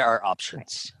right. Okay. There are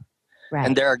options. Right.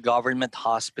 And there are government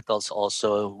hospitals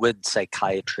also with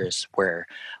psychiatrists where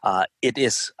it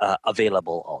is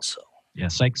available also. Yeah,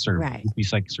 PsychServe. Right.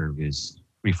 PsychServe is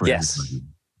free for everybody.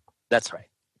 That's right.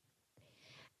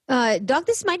 Doc,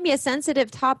 this might be a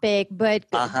sensitive topic, but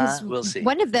we'll see.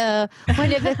 one of the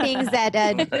things that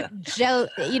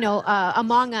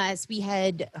among us, we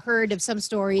had heard of some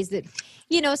stories that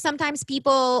sometimes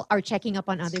people are checking up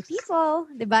on other people.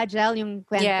 Diba, Jel, yung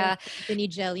kwento ni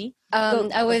Jelly?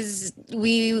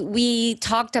 We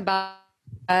talked about.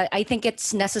 I think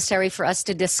it's necessary for us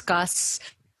to discuss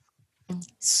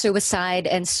suicide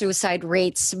and suicide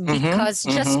rates because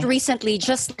just recently,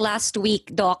 just last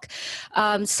week, Doc,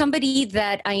 somebody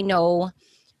that I know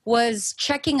was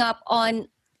checking up on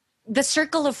the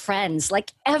circle of friends,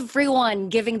 like everyone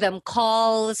giving them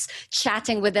calls,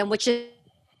 chatting with them, which is,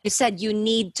 you said you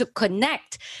need to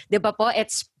connect. Diba po?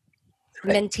 It's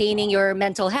maintaining your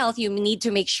mental health. You need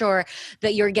to make sure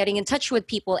that you're getting in touch with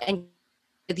people and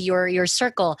with your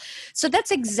circle. So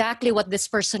that's exactly what this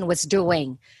person was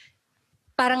doing.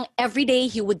 Parang every day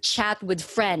he would chat with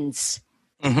friends.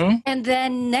 And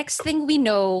then next thing we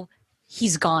know,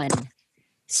 he's gone.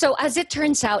 So as it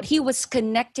turns out, he was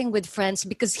connecting with friends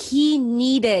because he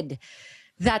needed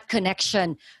that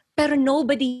connection. Pero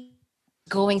nobody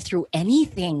going through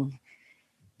anything.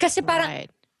 Kasi parang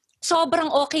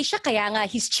sobrang okay siya, kaya nga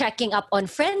he's checking up on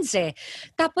friends eh.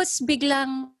 Tapos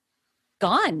biglang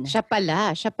gone. Siya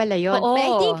pala yun.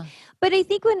 But I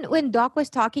think when Doc was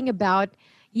talking about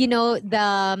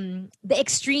the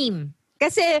extreme.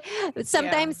 Kasi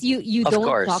sometimes you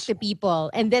don't talk to people.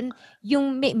 And then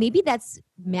maybe that's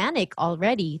manic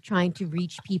already, trying to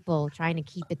reach people, trying to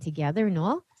keep it together,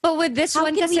 no? But with this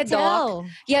one kasi, Doc,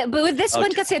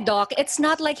 Doc, it's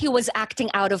not like he was acting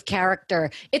out of character.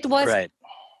 It was,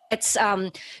 it's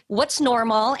what's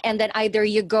normal, and then either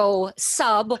you go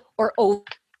sub or O.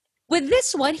 With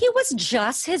this one, he was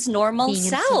just his normal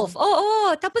self.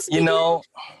 Tapos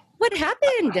what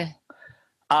happened?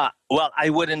 Well, I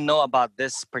wouldn't know about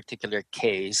this particular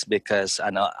case because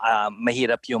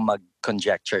mahirap yung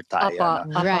mag-conjecture tayo.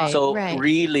 Right, so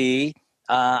really,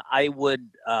 I would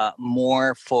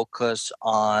more focus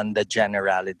on the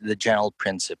generality, the general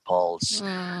principles.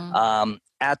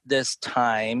 At this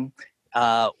time,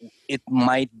 it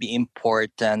might be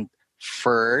important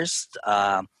first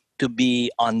to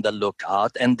be on the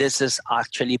lookout. And this is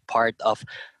actually part of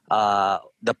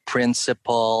the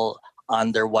principle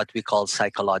under what we call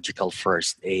psychological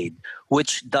first aid,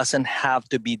 which doesn't have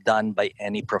to be done by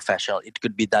any professional. It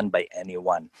could be done by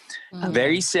anyone.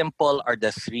 Very simple are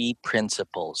the three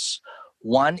principles.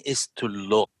 One is to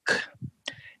look.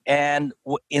 And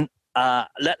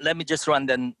let me just run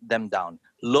them down.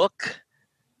 Look,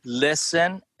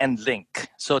 listen, and link.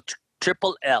 So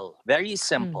triple L, very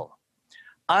simple.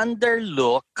 Under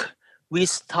look, we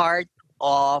start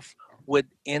off with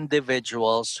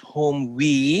individuals whom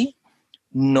we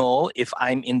know. If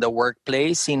I'm in the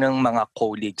workplace, sinong mga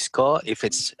colleagues ko. If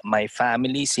it's my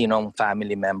family, sinong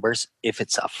family members. If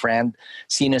it's a friend,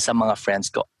 sino sa mga friends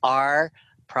ko are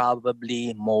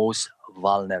probably most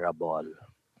vulnerable.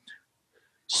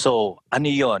 So, ano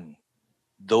yun?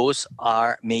 Those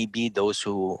are maybe those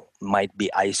who might be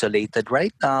isolated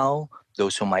right now,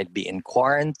 those who might be in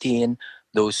quarantine,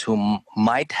 those who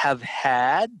might have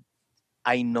had,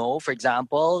 I know, for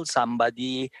example,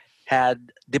 somebody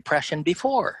had depression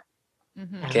before.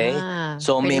 Okay?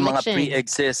 So may mga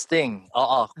pre-existing.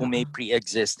 Kung may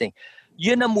pre-existing.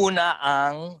 Yun na muna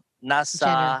ang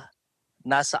nasa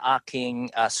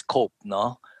aking scope,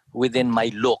 no? Within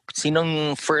my look.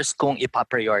 Sinong first kong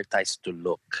ipaprioritize to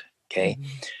look? Okay?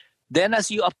 Then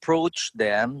as you approach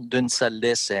them, dun sa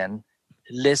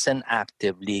listen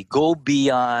actively. Go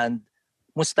beyond,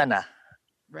 musta na?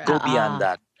 Go beyond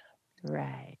that.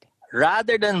 Right.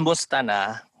 Rather than musta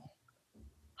na,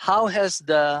 how has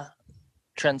the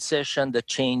transition, the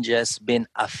changes been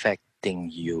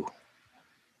affecting you?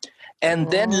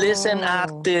 And then listen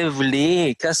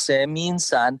actively kasi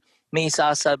minsan may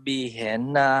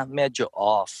sasabihin na medyo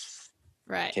off.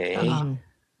 Right. Okay?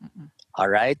 All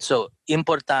right? So,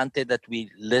 importante that we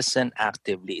listen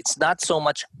actively. It's not so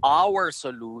much our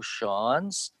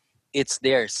solutions, it's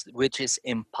theirs, which is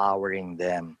empowering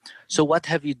them. So, what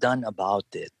have you done about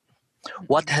it?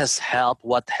 What has helped?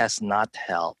 What has not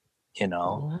helped? You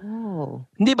know?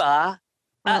 Di ba?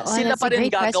 Sila pa rin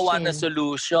gagawa na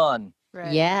solution.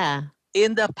 Right. Yeah.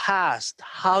 In the past,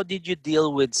 how did you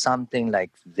deal with something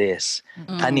like this?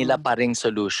 Kanila pa ring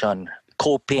solution.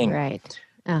 Coping. Right.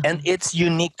 And it's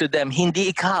unique to them.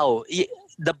 Hindi ikaw.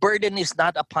 The burden is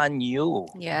not upon you.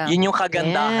 Yeah. Yun yung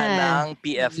kagandahan ng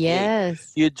PFA.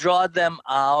 Yes. You draw them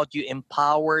out, you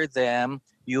empower them,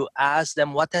 you ask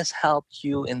them what has helped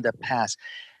you in the past.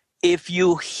 If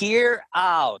you hear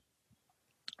out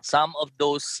some of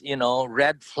those,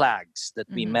 red flags that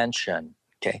we mentioned,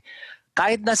 okay?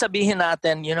 Kahit na sabihin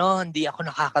natin, hindi ako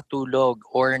nakakatulog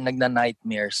or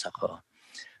nagna-nightmares ako.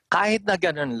 Kahit na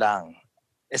ganun lang,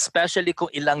 especially kung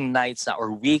ilang nights na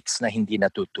or weeks na hindi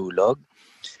natutulog,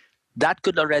 that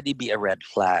could already be a red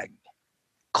flag.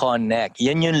 Connect.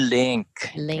 Yan yung link.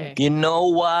 You know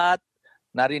what?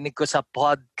 Narinig ko sa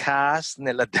podcast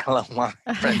nila dalawa,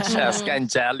 Francesca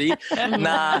and Jelly,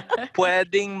 na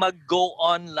pwedeng mag-go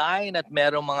online at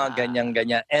merong mga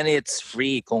ganyan-ganyan. And it's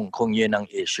free kung yun ang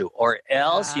issue. Or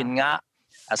else, yun nga,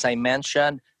 as I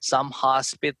mentioned, some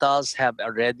hospitals have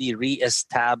already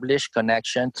re-established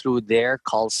connection through their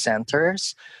call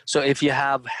centers. So if you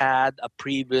have had a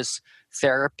previous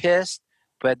therapist,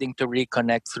 pwedeng to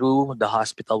reconnect through the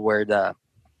hospital where the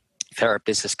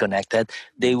therapist is connected,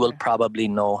 they will probably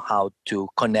know how to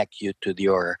connect you to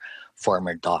your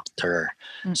former doctor.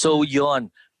 So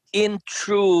yon. In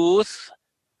truth,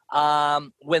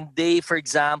 when they, for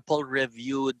example,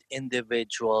 reviewed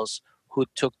individuals who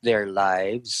took their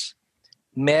lives,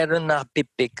 meron na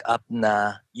pick up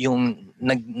na yung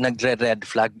nagre-red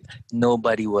flag,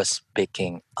 nobody was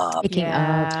picking up.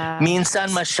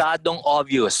 Minsan masyadong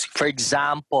obvious. For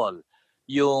example,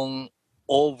 yung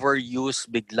overuse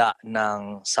bigla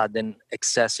ng sudden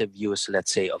excessive use,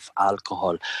 let's say, of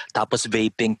alcohol. Tapos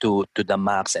vaping to the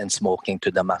max and smoking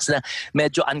to the max. Na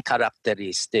medyo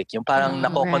uncharacteristic. Yung parang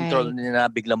nakokontrol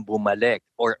nila biglang bumalik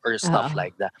or stuff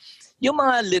like that. Yung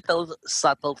mga little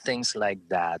subtle things like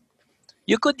that,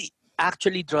 you could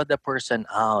actually draw the person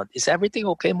out. Is everything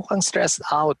okay? Mukhang stressed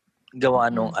out.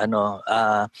 Gawa nung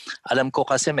alam ko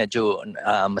kasi medyo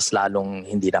mas lalong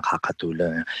hindi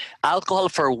nakakatulong. Alcohol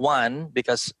for one,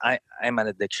 because I'm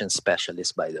an addiction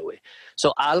specialist, by the way.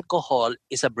 So alcohol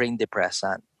is a brain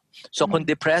depressant. So kung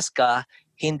depressed ka,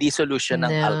 hindi solution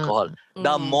ng alcohol.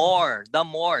 The more.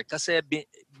 Kasi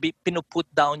pinuput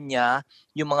down niya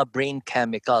yung mga brain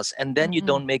chemicals and then you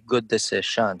don't make good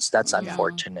decisions. That's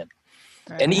unfortunate.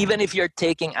 And even if you're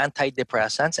taking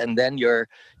antidepressants and then you're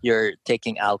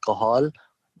taking alcohol,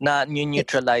 na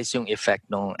neutralize yung effect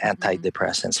ng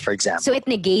antidepressants, for example. So it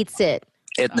negates it.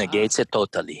 It negates it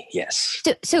totally, yes.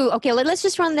 So okay, let's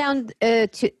just run down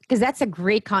because that's a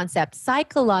great concept.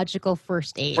 Psychological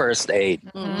first aid. First aid.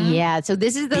 Yeah. So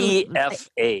this is the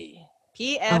PFA.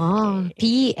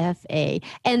 PFA.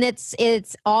 And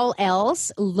it's all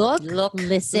else. Look,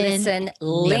 listen,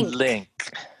 link.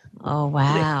 Oh,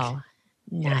 wow.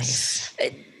 Nice.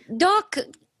 Doc,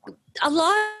 a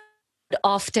lot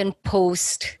often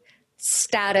post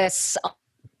status on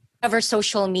whatever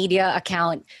social media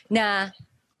account na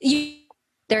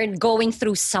they're going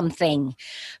through something.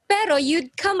 Pero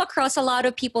you'd come across a lot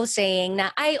of people saying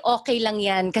na, ay, okay lang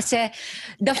yan. Kasi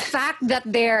the fact that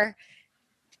they're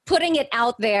putting it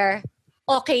out there,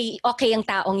 okay ang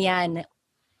taong yan.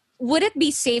 Would it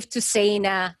be safe to say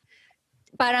na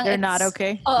parang they're not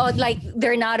okay? Oh, like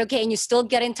they're not okay and you still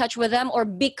get in touch with them? Or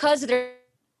because they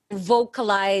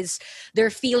vocalize their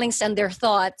feelings and their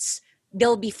thoughts,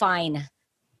 they'll be fine?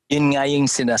 Yun nga yung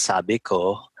sinasabi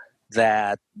ko,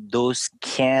 that those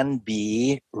can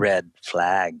be red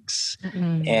flags.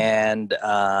 And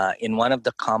in one of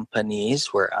the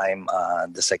companies where I'm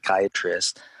the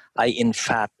psychiatrist, I in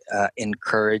fact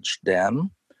encourage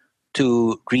them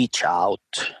to reach out.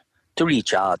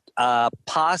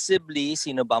 Possibly,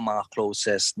 sino ba mga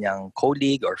closest niyang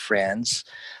colleague or friends?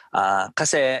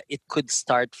 Kasi it could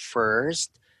start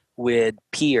first with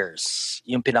peers,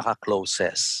 yung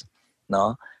pinaka-closest,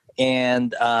 no?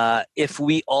 And if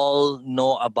we all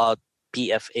know about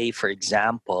PFA, for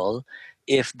example,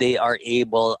 if they are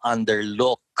able under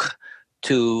look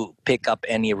to pick up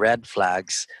any red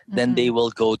flags, then they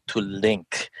will go to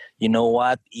link. You know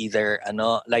what? Either,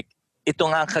 like, ito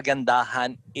nga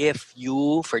kagandahan, if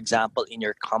you, for example, in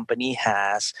your company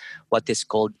has what is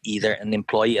called either an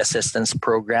employee assistance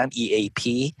program,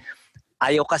 EAP,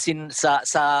 ayaw kasi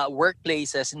sa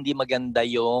workplaces, hindi maganda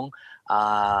yung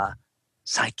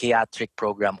psychiatric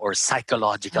program or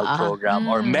psychological program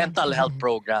or mental health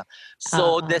program.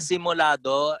 So,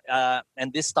 Desimulado,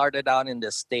 and this started out in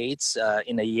the States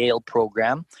in a Yale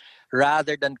program,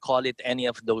 rather than call it any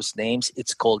of those names,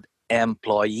 it's called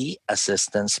Employee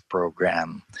Assistance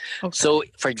Program. Okay. So,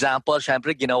 for example,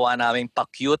 syempre, ginawa namin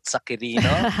pa-cute sa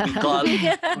Quirino.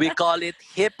 We call it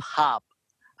hip-hop.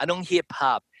 Anong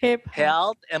hip-hop?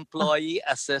 Health Employee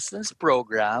Assistance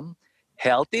Program.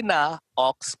 Healthy na,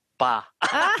 ox pa.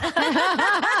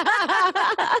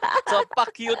 So,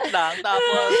 pa-cute lang.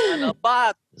 Tapos,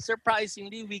 but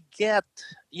surprisingly, we get,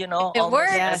 it almost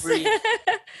works.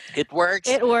 It works.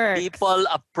 It works. People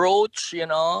approach,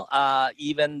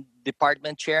 even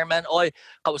department chairman, oy,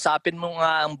 kausapin mo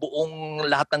nga ang buong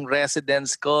lahat ng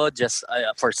residents ko just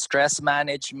for stress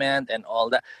management and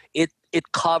all that. It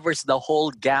covers the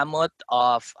whole gamut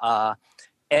of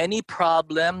any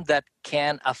problem that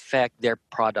can affect their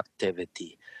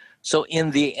productivity. So in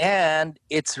the end,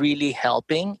 it's really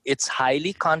helping. It's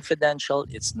highly confidential.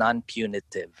 It's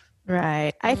non-punitive.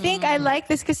 Right. I think I like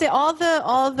this because all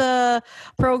the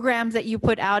programs that you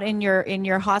put out in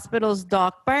your hospitals,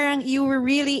 Doc, parang you were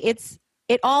really,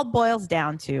 it all boils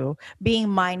down to being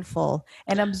mindful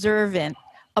and observant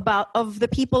of the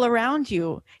people around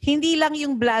you. Hindi lang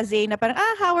yung blasé na parang,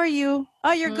 how are you?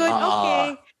 Oh, you're good.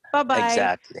 Okay. Bye-bye.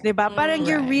 Exactly. Diba? Parang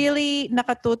you're really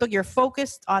nakatutok. You're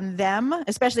focused on them,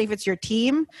 especially if it's your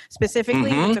team, specifically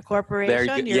if it's a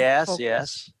corporation.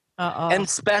 Yes. And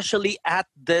especially at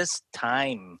this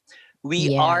time,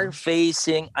 we are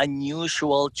facing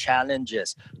unusual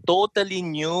challenges. Totally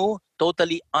new,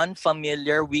 totally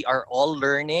unfamiliar. We are all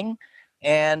learning.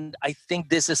 And I think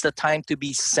this is the time to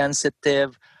be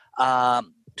sensitive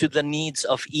to the needs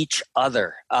of each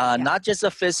other. Not just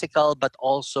the physical, but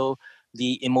also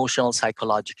the emotional,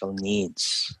 psychological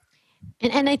needs.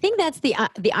 And I think that's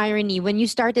the irony when you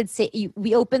started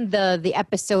we opened the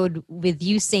episode with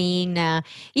you saying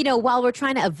while we're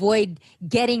trying to avoid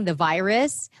getting the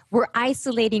virus, we're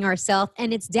isolating ourselves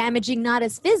and it's damaging not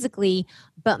as physically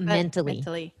but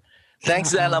mentally.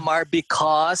 Thanks, Delamar,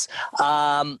 because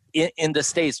in the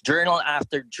States, journal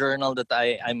after journal that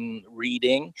I'm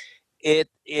reading, it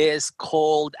is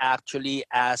called actually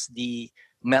as the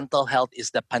mental health is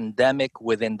the pandemic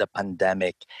within the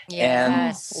pandemic.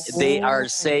 Yes. And they are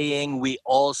saying we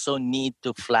also need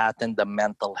to flatten the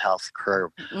mental health curve.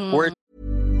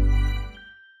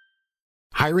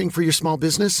 Hiring for your small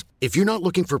business? If you're not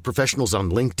looking for professionals on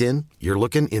LinkedIn, you're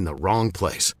looking in the wrong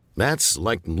place. That's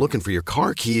like looking for your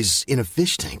car keys in a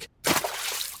fish tank.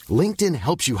 LinkedIn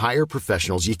helps you hire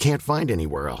professionals you can't find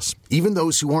anywhere else, even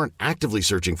those who aren't actively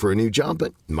searching for a new job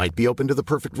but might be open to the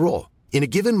perfect role. In a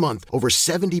given month, over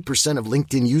 70% of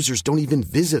LinkedIn users don't even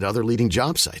visit other leading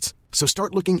job sites. So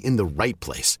start looking in the right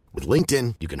place. With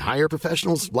LinkedIn, you can hire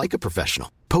professionals like a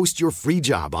professional. Post your free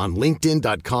job on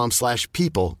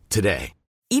linkedin.com/people today.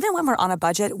 Even when we're on a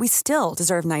budget, we still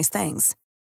deserve nice things.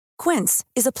 Quince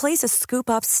is a place to scoop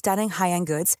up stunning high-end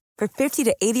goods for 50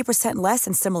 to 80% less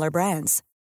than similar brands.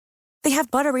 They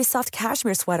have buttery soft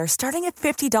cashmere sweaters starting at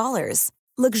 $50,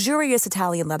 luxurious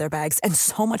Italian leather bags, and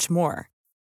so much more.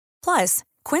 Plus,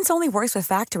 Quince only works with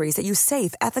factories that use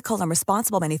safe, ethical, and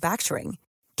responsible manufacturing.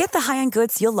 Get the high-end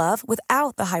goods you'll love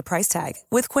without the high price tag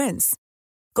with Quince.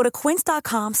 Go to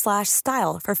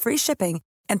quince.com/style for free shipping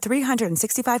and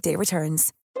 365-day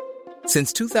returns.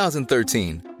 Since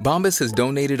 2013, Bombas has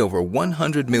donated over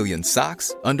 100 million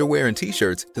socks, underwear, and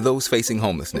T-shirts to those facing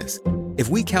homelessness. If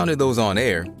we counted those on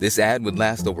air, this ad would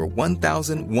last over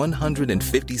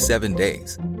 1,157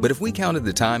 days. But if we counted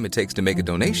the time it takes to make a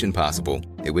donation possible,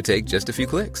 it would take just a few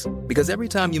clicks. Because every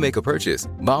time you make a purchase,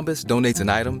 Bombas donates an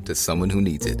item to someone who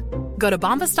needs it. Go to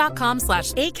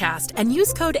bombas.com/ACAST and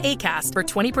use code ACAST for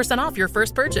 20% off your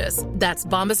first purchase. That's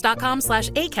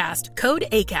bombas.com/ACAST, code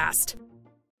ACAST.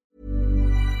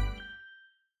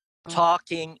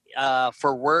 Talking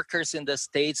for workers in the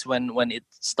States when it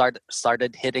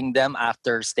started hitting them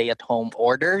after stay-at-home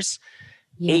orders,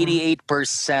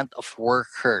 88% of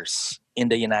workers in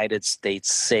the United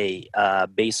States say,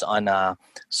 based on a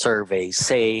survey,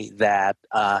 say that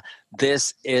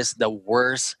this is the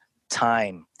worst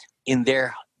time in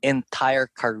their entire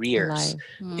careers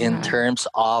in terms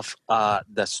of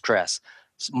the stress.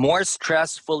 More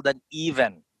stressful than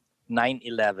even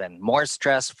 9/11, more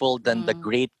stressful than the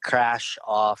great crash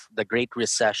of the Great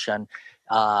Recession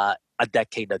a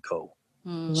decade ago.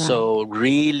 So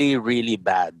really, really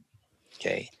bad.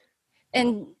 Okay.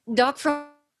 And Doc, from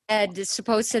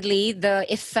supposedly the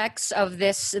effects of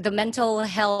this, the mental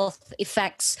health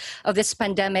effects of this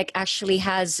pandemic actually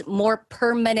has more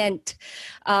permanent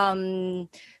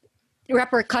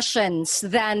repercussions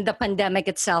than the pandemic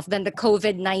itself, than the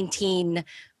COVID-19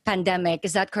 pandemic.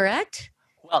 Is that correct?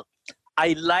 Well,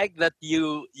 I like that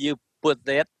you put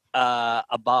it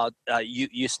about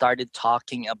you started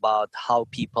talking about how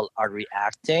people are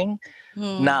reacting.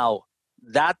 Now,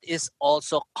 that is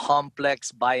also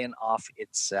complex by and of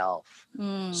itself.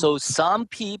 So some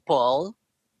people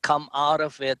come out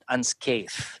of it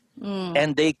unscathed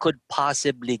and they could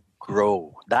possibly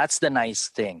grow. That's the nice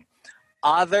thing.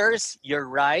 Others, you're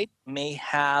right, may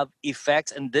have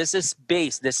effects, and this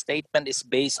statement is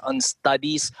based on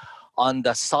studies on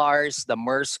the SARS, the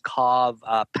MERS-CoV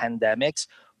pandemics,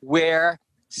 where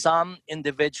some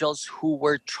individuals who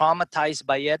were traumatized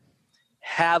by it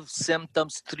have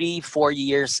symptoms 3-4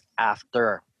 years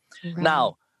after.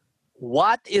 Now,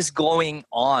 what is going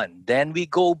on? Then we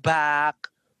go back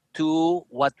to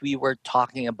what we were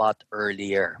talking about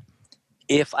earlier.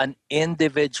 If an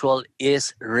individual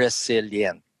is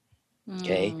resilient,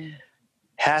 okay,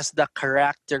 has the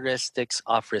characteristics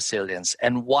of resilience.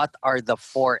 And what are the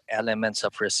 4 elements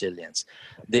of resilience?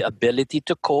 The ability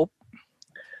to cope.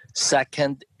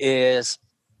 Second is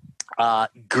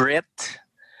grit.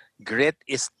 Grit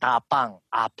is tapang,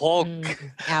 apog.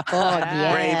 Apog,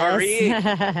 yes. Bravery.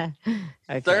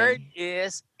 Okay. Third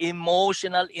is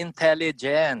emotional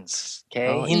intelligence. Okay?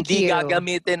 Oh, Hindi EQ.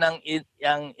 gagamitin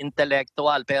ang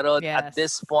intellectual, pero at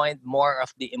this point, more of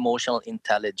the emotional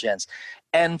intelligence.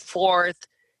 And fourth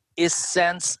is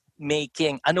sense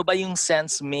making. Ano ba yung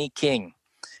sense making?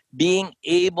 Being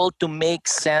able to make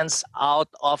sense out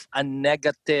of a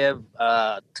negative,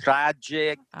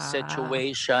 tragic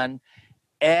situation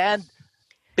and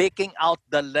picking out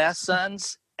the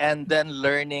lessons and then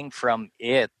learning from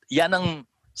it. Yan ang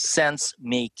sense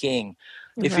making.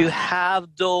 If you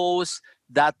have those,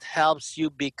 that helps you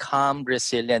become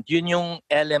resilient. Yun yung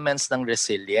elements ng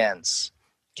resilience.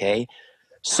 Okay?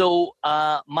 So,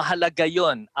 mahalaga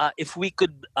yun. If we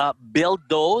could build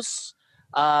those,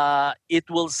 it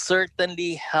will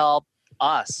certainly help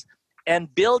us. And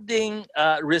building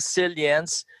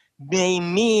resilience may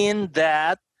mean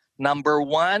that, number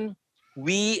one,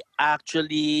 we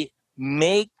actually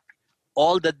make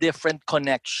all the different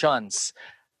connections.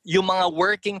 Yung mga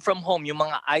working from home, yung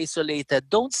mga isolated,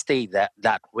 don't stay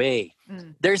that way.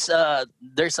 There's a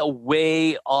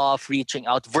way of reaching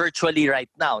out virtually right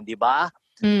now, di ba?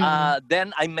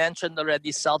 Then I mentioned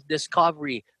already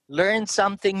self-discovery. Learn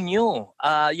something new.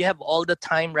 You have all the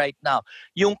time right now.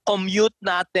 Yung commute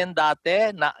natin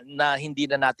dati na hindi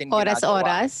na natin ginagawa.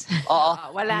 Oras-oras.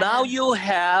 Now you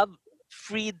have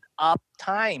freed up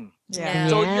time.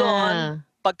 So yun,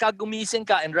 pagka gumising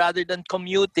ka and rather than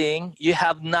commuting, you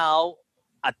have now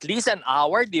at least an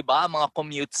hour, di ba? Mga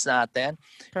commutes natin.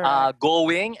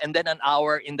 Going and then an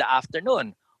hour in the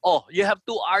afternoon. Oh, you have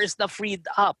 2 hours na freed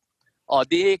up. Oh,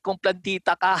 di kung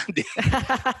plantita ka,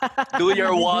 do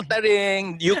your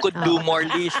watering. You could do more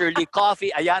leisurely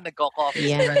coffee. Ayan,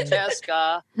 nagko-coffee si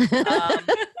Francesca.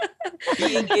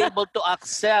 Being able to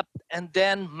accept and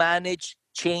then manage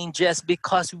changes,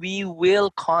 because we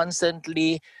will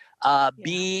constantly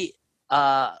be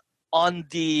on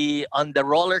the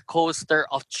roller coaster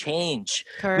of change.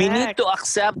 Correct. We need to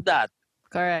accept that.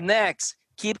 Correct. Next,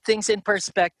 keep things in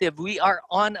perspective. We are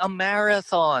on a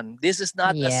marathon. This is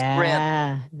not a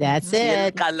sprint. That's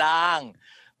Chill it. ka lang.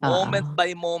 Moment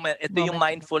by moment. Ito yung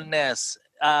mindfulness.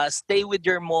 Stay with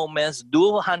your moments.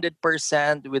 Do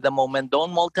 100% with the moment.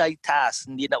 Don't multitask.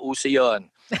 Hindi na uso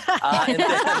yun.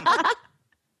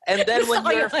 And then when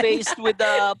you're faced with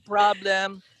a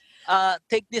problem,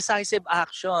 take decisive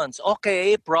actions.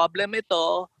 Okay, problem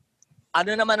ito.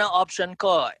 Ano naman ang option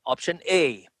ko? Option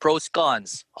A, pros,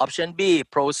 cons. Option B,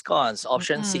 pros, cons.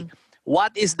 Option C.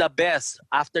 What is the best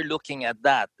after looking at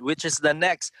that? Which is the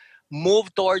next?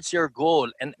 Move towards your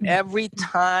goal. And every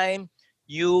time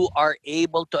you are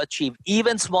able to achieve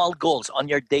even small goals on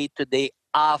your day-to-day,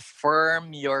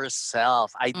 affirm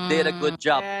yourself. I did a good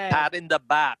job. Pat in the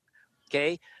back.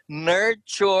 Okay?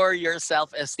 Nurture your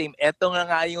self-esteem. Ito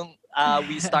nga yung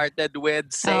we started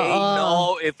with. Say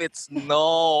no if it's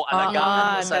no. Alagaan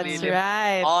mo sarili.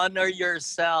 Right. Honor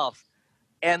yourself.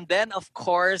 And then, of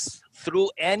course,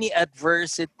 through any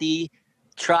adversity,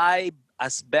 try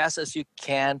as best as you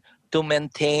can to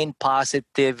maintain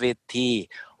positivity.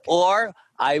 Or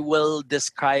I will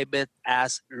describe it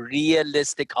as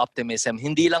realistic optimism.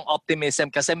 Hindi lang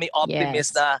optimism kasi may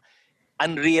optimist na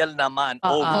unreal naman.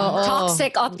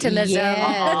 Toxic optimism.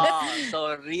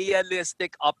 So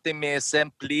realistic optimism,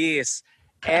 please.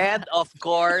 And of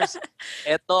course,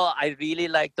 ito, I really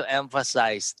like to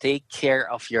emphasize, take care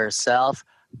of yourself,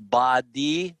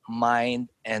 body,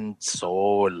 mind, and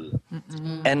soul.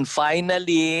 And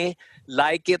finally,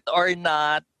 like it or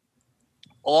not,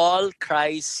 all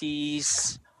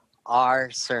crises are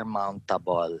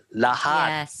surmountable.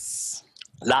 Lahat. Yes.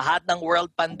 Lahat ng world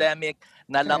pandemic,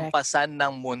 nalampasan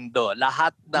ng mundo.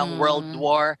 Lahat ng world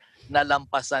war,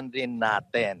 nalampasan rin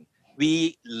natin.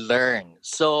 We learn.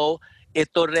 So,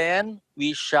 ito rin,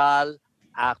 we shall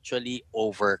actually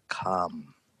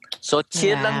overcome. So,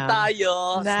 chill lang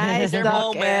tayo. Nice, Your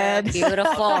Doc moment. Ed.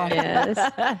 Beautiful. Yes.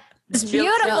 It's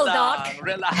beautiful, lang. Doc.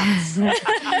 Relax.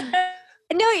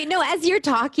 No, as you're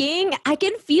talking, I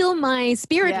can feel my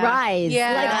spirit rise.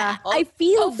 Yeah. Like, I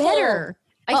feel Hopeful. better.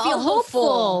 I feel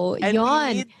hopeful. And Yon.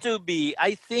 we need to be,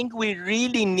 I think we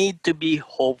really need to be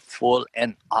hopeful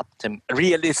and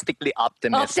realistically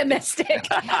optimistic. Optimistic.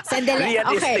 Sandali. Okay.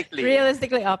 Realistically.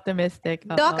 Realistically optimistic.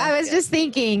 Doc, I was just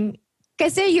thinking,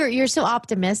 kasi you're so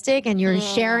optimistic and you're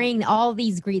sharing all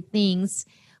these great things.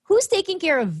 Who's taking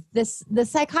care of this? The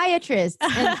psychiatrist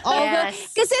and all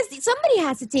Yes. because somebody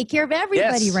has to take care of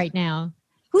everybody Yes. right now.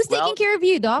 Who's taking care of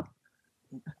you, Doc?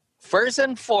 First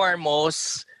and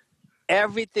foremost,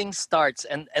 everything starts,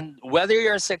 and whether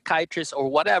you're a psychiatrist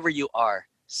or whatever you are,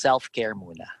 self-care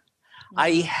muna.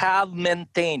 I have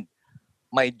maintained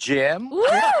my gym.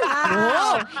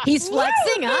 Wow. He's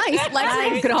flexing, huh? He's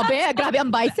flexing. Grabe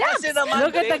ang biceps. Kasi naman,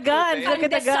 Look at the guns. day-to-day, Look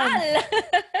at the guns.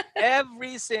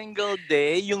 every single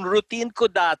day, yung routine ko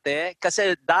dati,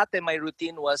 kasi dati my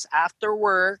routine was after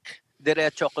work,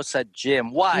 diretso ko sa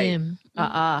gym. Why? Gym.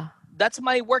 That's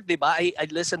my work, di ba? I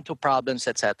listen to problems,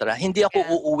 etc. Hindi ako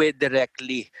uuwi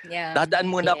directly. Yeah. Dadaan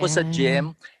muna ako sa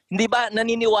gym. Hindi ba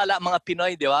naniniwala mga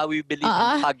Pinoy, di ba? We believe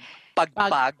in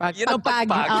pagpag. You know,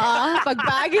 pagpag.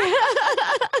 Pagpag.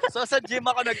 So sa gym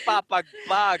ako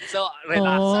nagpapagpag. So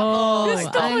relax ako.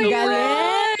 Gusto ko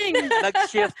galing.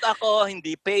 Nag-shift ako,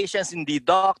 hindi patients, hindi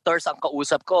doctors ang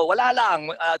kausap ko. Wala lang,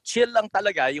 chill lang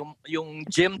talaga yung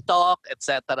gym talk,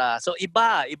 etc. So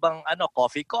ibang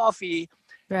coffee.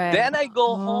 Right. Then I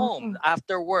go home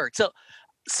after work. So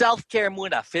self-care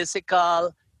muna,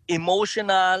 physical,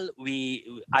 emotional.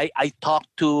 I talk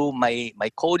to my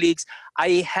colleagues.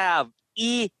 I have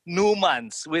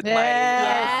Newmans with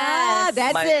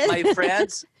my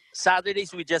friends.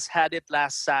 Saturdays, we just had it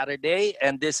last Saturday,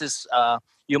 and this is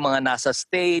yung mga nasa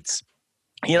States,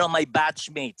 my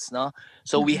batchmates, no?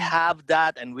 So we have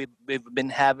that, and we've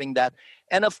been having that.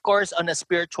 And of course, on a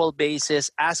spiritual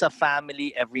basis, as a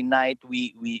family, every night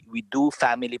we do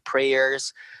family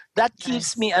prayers. That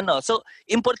keeps me, so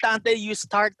importante you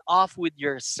start off with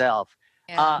yourself.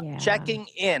 Checking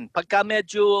in. Pagka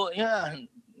medyo,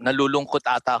 nalulungkot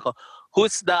ata ako,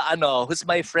 who's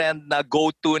my friend na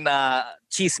go-to na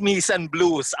chismisan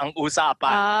blues ang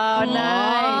usapan. Oh,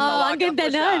 nice. Ang ganda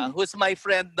nun. Who's my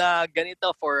friend na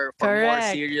ganito for more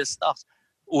Correct. serious talks.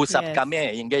 Usap Yes.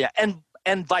 kami, yung ganyan.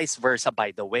 And vice versa,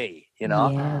 by the way, you know.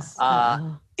 Yes.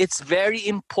 It's very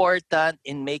important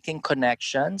in making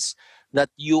connections that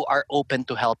you are open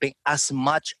to helping as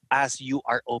much as you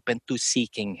are open to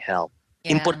seeking help.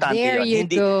 Yeah. Importante There yun. you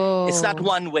Hindi, go. it's not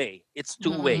one way. It's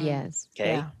two way. Yes.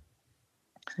 Okay? Yeah.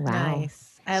 Wow.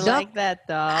 Nice. I Doc, like that,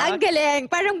 Ang Doc. galing.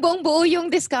 Parang buong buo yung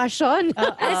discussion.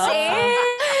 As in,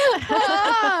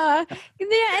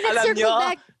 And it Alam circled nyo,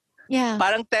 back. Yeah.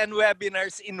 Parang 10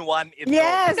 webinars in one ito.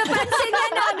 Yes. napansin na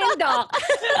namin, Doc.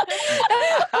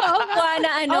 Oo,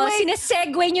 na Oh, wait.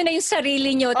 sinesegue nyo na yung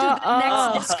sarili nyo to the next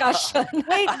discussion.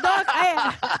 Wait, Doc,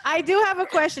 I do have a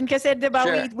question because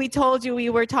Sure. we told you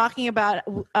we were talking about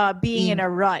being in a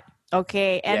rut.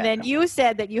 Okay. And Yeah. then you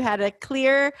said that you had a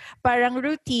clear parang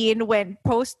routine when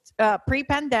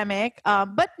pre-pandemic.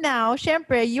 But now,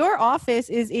 syempre, your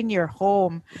office is in your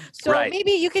home. So Right.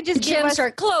 maybe you could just give Gyms us... are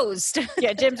closed.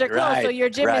 Yeah, gyms are closed. So Right, your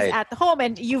gym is right. at home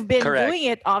and you've been Correct. doing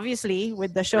it, obviously,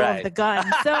 with the show of Right. the gun.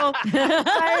 So,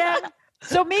 parang,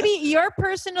 so maybe your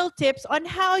personal tips on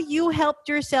how you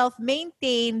helped yourself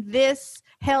maintain this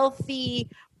healthy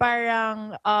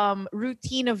parang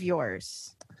routine of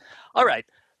yours. All right.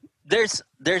 There's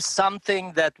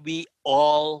something that we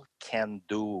all can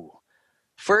do.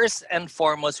 First and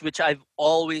foremost, which I've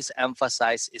always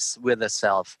emphasized, is with the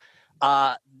self.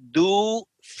 Do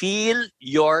feel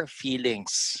your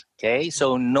feelings. Okay,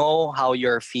 so know how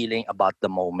you're feeling about the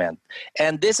moment,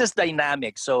 and this is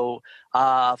dynamic. So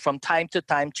from time to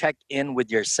time, check in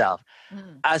with yourself.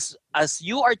 As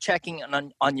you are checking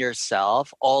on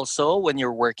yourself, also when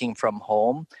you're working from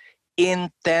home,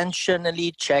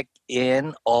 intentionally check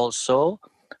in also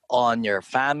on your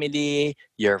family,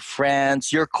 your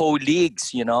friends, your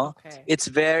colleagues, you know. Okay. It's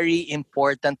very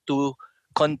important to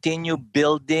continue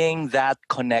building that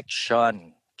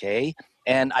connection, okay?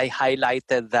 And I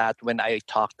highlighted that when I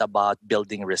talked about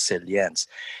building resilience.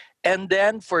 And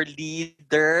then for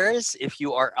leaders, if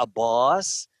you are a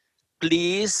boss,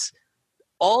 please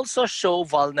also show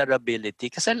vulnerability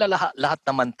kasi lahat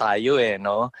naman tayo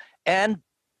no? And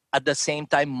at the same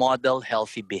time, model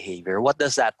healthy behavior. What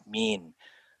does that mean?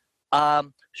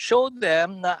 Show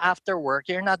them na after work,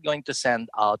 you're not going to send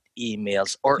out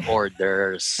emails or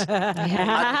orders.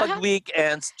 At pag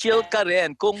weekends, chill ka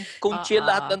rin. Kung chill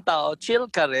lahat ng tao, chill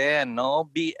ka rin.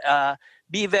 No? Be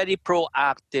very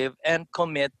proactive and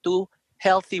commit to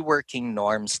healthy working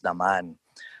norms naman.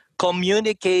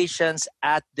 Communications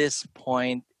at this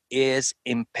point is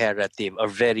imperative or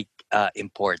very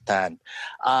important.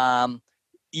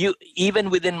 Even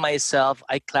within myself,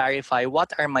 I clarify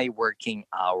what are my working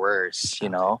hours, you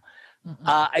know.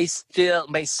 My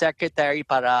secretary,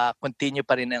 para continue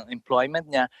pa rin ang employment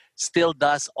niya, still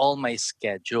does all my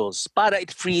schedules para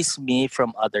it frees me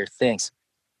from other things.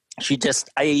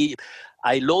 I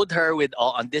load her with,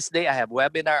 on this day I have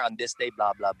webinar, on this day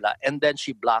blah blah blah, and then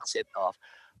she blocks it off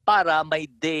para my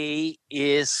day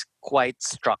is quite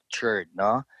structured,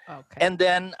 no? Okay. And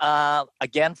then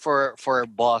again, for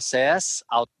bosses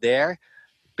out there,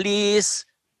 please,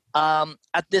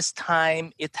 at this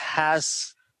time it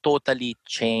has totally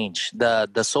changed.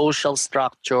 The social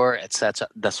structure, etc.,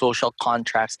 the social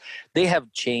contracts, they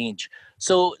have changed.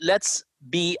 So let's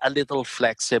be a little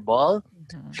flexible,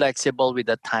 flexible with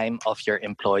the time of your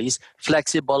employees,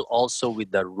 flexible also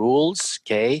with the rules.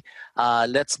 Okay,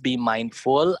 let's be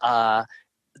mindful.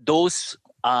 Those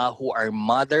who are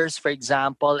mothers, for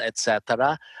example,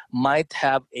 etc., might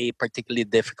have a particularly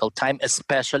difficult time,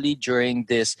 especially during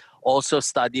this also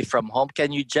study from home.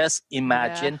 Can you just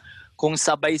imagine kung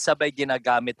sabay-sabay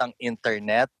ginagamit ang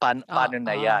internet? Paano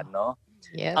na yan, no?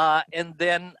 Yes. And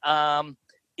then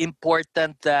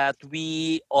important that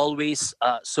we always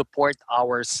support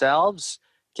ourselves,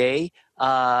 okay?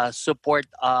 Support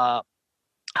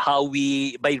how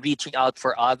by reaching out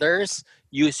for others.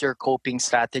 Use your coping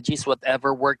strategies.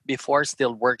 Whatever worked before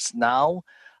still works now.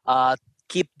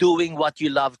 Keep doing what you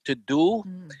love to do.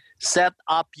 Set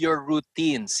up your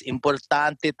routines.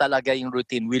 Importante talaga yung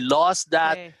routine. We lost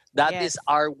that. Okay. That Yes. is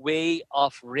our way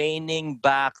of reining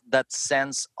back that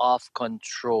sense of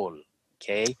control.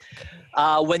 Okay?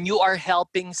 When you are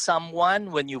helping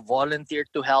someone, when you volunteer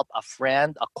to help a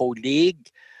friend, a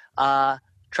colleague,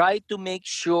 try to make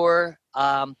sure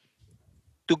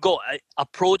to go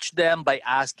approach them by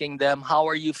asking them, how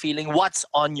are you feeling? What's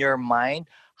on your mind?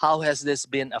 How has this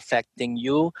been affecting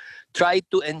you? Try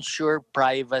to ensure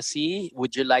privacy.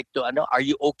 Would you like to, are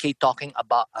you okay talking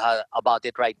about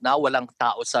it right now? Walang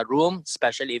tao sa room,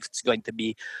 especially if it's going to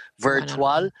be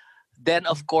virtual. Then,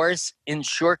 of course,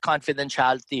 ensure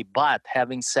confidentiality. But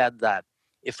having said that,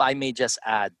 if I may just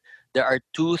add, there are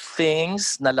two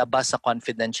things na labas sa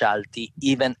confidentiality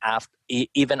even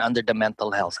under the Mental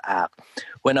Health Act.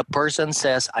 When a person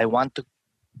says, I want to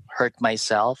hurt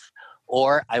myself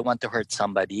or I want to hurt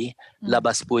somebody,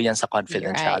 labas po yan sa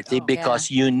confidentiality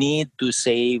because you need to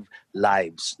save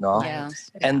lives. No? Yes.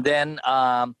 And then,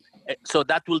 so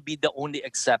that will be the only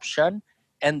exception.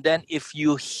 And then if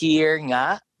you hear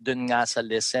dun nga sa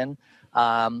listen,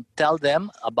 tell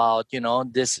them about,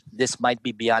 this might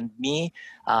be beyond me.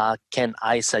 Can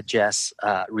I suggest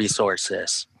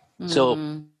resources?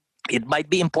 So it might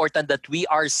be important that we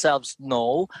ourselves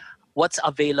know what's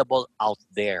available out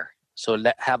there. So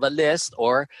have a list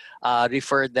or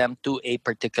refer them to a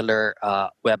particular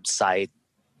website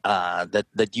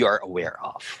that you are aware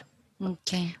of.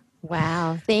 Okay.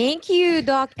 Wow. Thank you,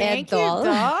 Doc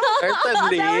Edtol.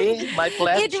 Certainly. My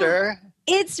pleasure.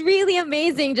 It's really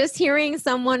amazing just hearing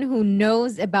someone who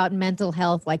knows about mental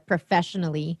health, like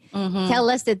professionally, tell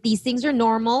us that these things are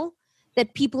normal,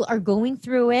 that people are going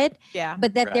through it,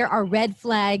 but that there are red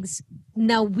flags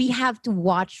now we have to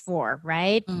watch for,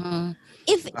 right?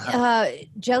 If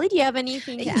Jelly, do you have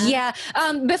anything to add? Yeah.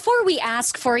 Before we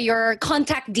ask for your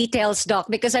contact details, Doc,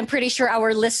 because I'm pretty sure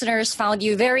our listeners found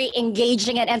you very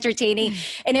engaging and entertaining.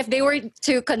 And if they were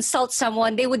to consult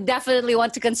someone, they would definitely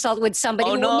want to consult with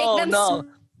somebody who will make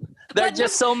them There are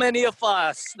just so many of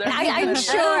us. I'm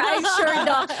sure,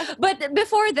 Doc. But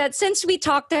before that, since we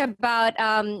talked about,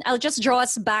 I'll just draw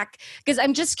us back because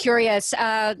I'm just curious.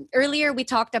 Earlier, we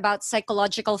talked about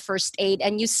psychological first aid,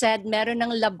 and you said meron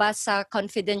ng labas sa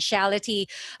confidentiality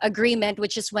agreement,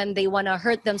 which is when they want to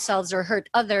hurt themselves or hurt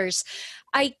others.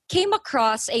 I came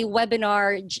across a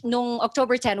webinar nung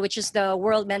October 10, which is the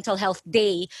World Mental Health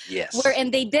Day,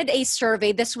 wherein they did a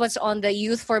survey. This was on the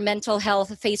Youth for Mental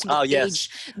Health Facebook page.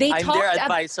 I'm their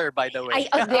advisor, by the way.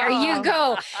 There you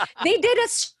go.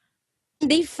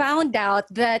 They found out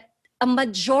that a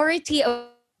majority of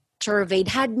surveyed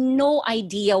had no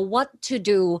idea what to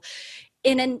do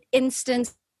in an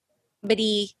instance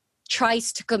somebody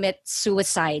tries to commit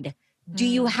suicide. Do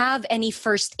you have any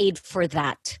first aid for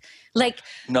that?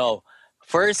 No,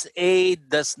 first aid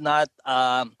does not,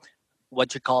 that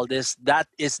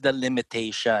is the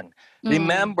limitation.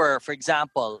 Remember, for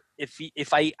example,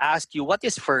 if I ask you, what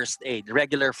is first aid?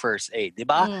 Regular first aid,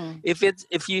 diba?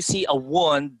 If you see a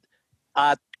wound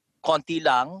at konti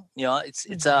lang,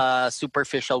 it's a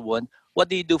superficial wound, what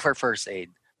do you do for first aid?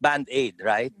 Band-aid,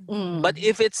 right? But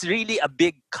if it's really a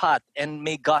big cut and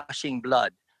may gushing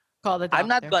blood, call the doctor. I'm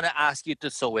not going to ask you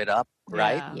to sew it up,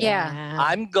 right? Yeah.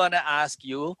 I'm going to ask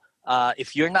you,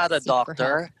 if you're not a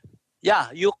doctor,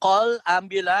 you call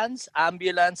ambulance.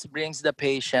 Ambulance brings the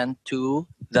patient to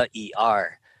the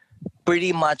ER.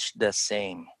 Pretty much the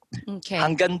same. Okay.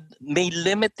 Hanggang may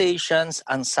limitations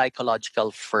on psychological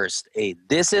first aid.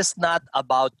 This is not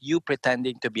about you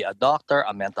pretending to be a doctor,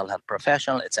 a mental health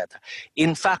professional, etc.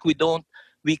 In fact, we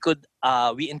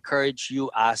encourage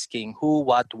you asking who,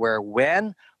 what, where,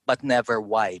 when, but never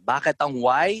why. Bakit ang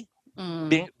why?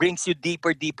 Brings you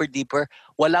deeper.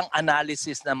 Walang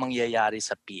analysis na mangyayari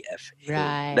sa PFA.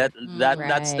 Right.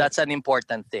 That's an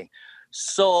important thing.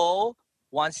 So,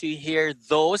 once you hear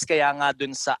those, kaya nga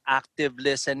dun sa active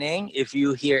listening, if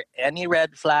you hear any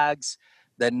red flags,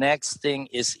 the next thing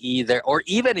is either, or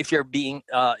even if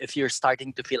you're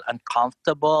starting to feel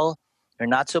uncomfortable, you're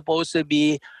not supposed to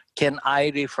be, can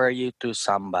I refer you to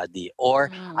somebody?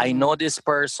 Or I know this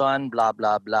person, blah,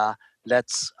 blah, blah.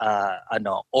 Let's,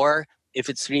 or if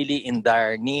it's really in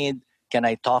dire need, can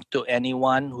I talk to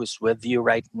anyone who's with you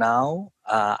right now?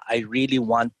 I really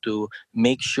want to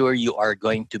make sure you are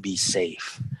going to be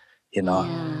safe, Can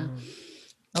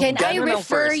I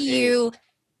refer you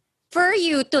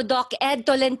to Doc Ed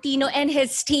Tolentino and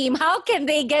his team? How can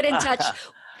they get in touch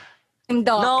with him,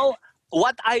 Doc? No,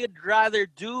 what I'd rather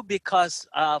do, because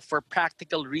for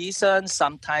practical reasons,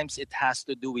 sometimes it has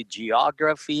to do with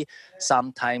geography,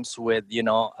 sometimes with,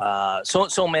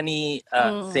 so many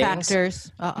things.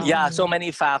 Factors. Yeah, so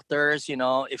many factors.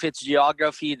 If it's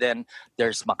geography, then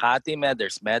there's Makati Med,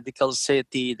 there's Medical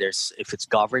City, if it's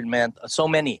government, so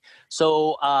many.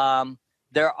 So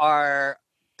there are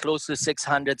close to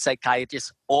 600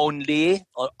 psychiatrists only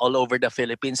all over the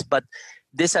Philippines, but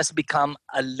this has become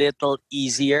a little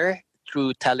easier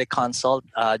through teleconsult.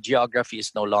 Geography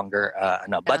is no longer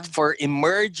But for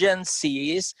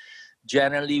emergencies,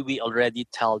 generally we already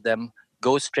tell them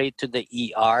go straight to the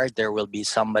ER. There will be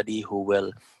somebody who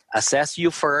will assess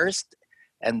you first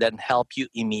and then help you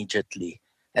immediately.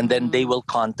 And then they will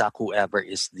contact whoever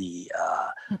is the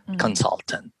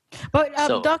consultant. But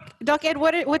Doc Ed,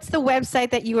 what's the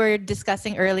website that you were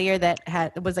discussing earlier that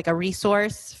was like a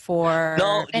resource for?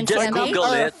 No, just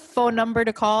Google it. Phone number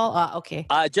to call. Okay.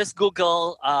 Just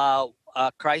Google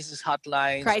crisis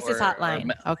hotline. Crisis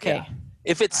hotline. Okay. Yeah.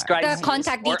 If it's crisis, The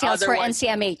contact details for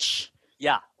NCMH.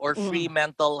 Yeah, or free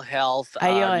mental health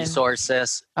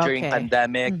resources during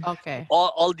pandemic. Okay.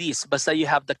 All these, basta you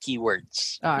have the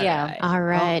keywords. All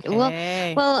right.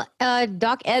 Okay. Well,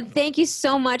 Doc Ed, thank you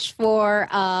so much for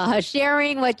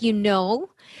sharing what you know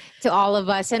to all of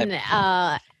us, and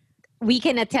we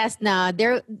can attest now.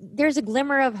 There's a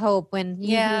glimmer of hope when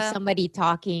you hear somebody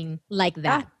talking like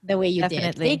that, the way you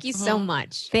did. Thank you so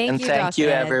much. Thank you,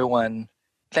 everyone.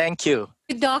 Thank you.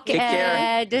 Doc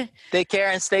Ed. Take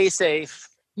care and stay safe.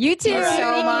 You too.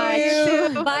 Thank you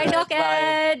so much. Bye, Doc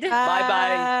Ed.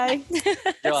 Bye.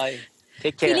 Joy.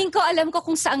 Take care. Feeling ko alam ko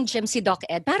kung saang gym si Doc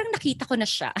Ed. Parang nakita ko na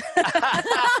siya.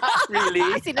 Really?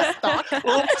 Sinastalk.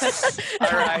 Oops.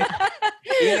 All right.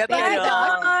 Ingat kayo.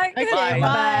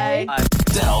 Bye.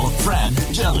 Del, Fran,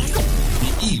 Jelly.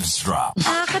 The Eavesdrop.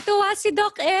 Nakakatuwa si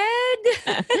Doc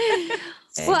Ed.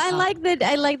 Well, I like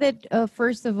that.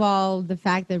 First of all, the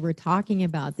fact that we're talking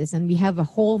about this and we have a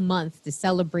whole month to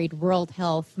celebrate World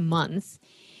Health Month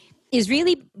is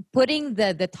really putting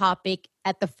the topic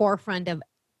at the forefront of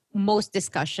most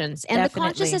discussions and the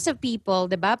consciousness of people.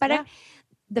 Diba? Parang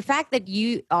the fact that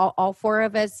you all four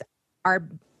of us are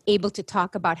able to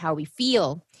talk about how we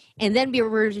feel, and then we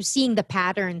were seeing the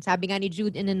patterns. Sabi nga ni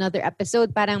Jude in another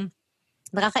episode, parang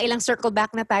nakakailang circle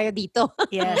back na tayo dito.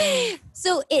 Yes.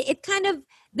 So it kind of,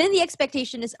 then the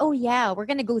expectation is, oh yeah, we're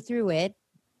gonna go through it,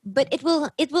 but it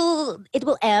will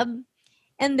ebb,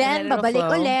 and then babalik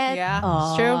ulit. Yeah,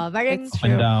 it's true. It's Up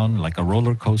and down like a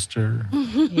roller coaster.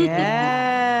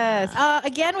 Yes.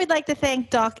 Again, we'd like to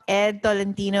thank Doc Ed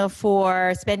Tolentino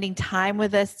for spending time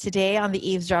with us today on the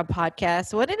Eavesdrop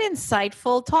podcast. What an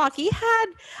insightful talk.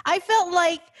 I felt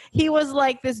like he was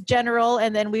like this general,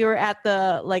 and then we were at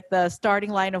the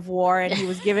starting line of war, and he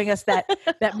was giving us that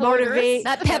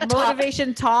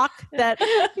motivation talk that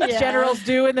generals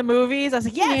do in the movies. I was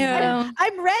like, yes,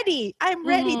 I'm ready. I'm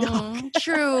ready, Doc.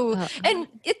 True. And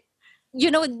it,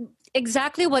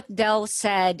 exactly what Del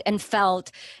said and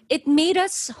felt, it made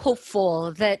us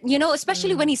hopeful that,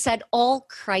 especially when he said all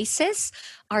crises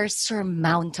are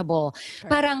surmountable.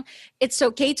 Parang it's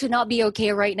okay to not be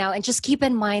okay right now, and just keep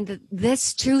in mind that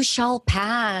this too shall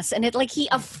pass. And he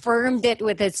affirmed it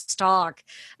with his talk.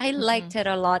 I liked it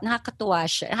a lot. Nakakatuwa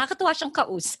siyang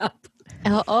kausap.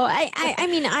 I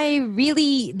mean, I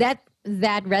really, that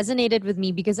resonated with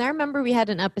me, because I remember we had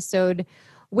an episode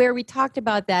where we talked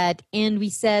about that, and we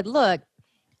said, look,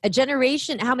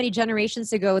 how many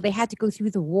generations ago they had to go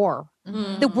through the war.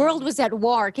 The world was at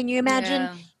war. Can you imagine?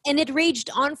 Yeah. And it raged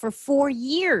on for 4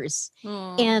 years.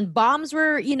 And bombs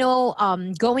were,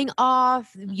 going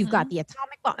off. You've got the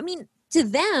atomic bomb. I mean, to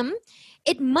them,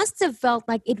 it must have felt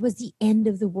like it was the end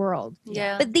of the world.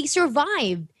 Yeah. But they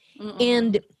survived.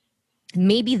 And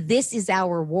maybe this is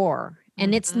our war.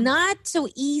 And it's not so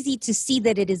easy to see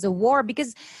that it is a war,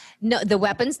 because the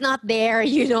weapon's not there.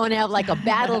 You don't have like a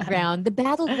battleground. The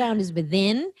battleground is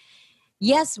within.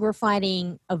 Yes, we're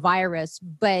fighting a virus,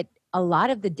 but a lot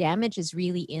of the damage is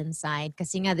really inside.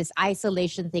 Kasi nga, this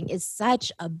isolation thing is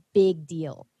such a big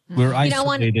deal. We're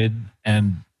isolated,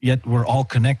 and yet we're all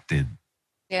connected.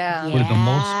 Yeah. We're the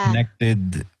most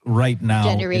connected right now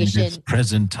Generation. in this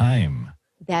present time.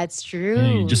 That's true.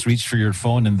 You just reach for your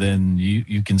phone, and then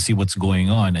you can see what's going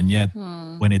on. And yet,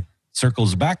 when it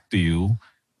circles back to you,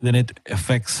 then it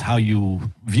affects how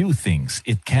you view things.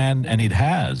 It can, and it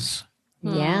has.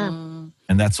 Yeah.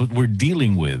 And that's what we're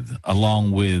dealing with,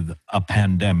 along with a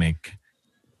pandemic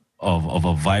of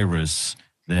a virus,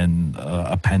 then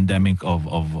a pandemic of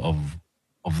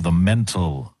the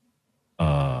mental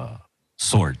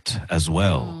sort as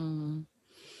well.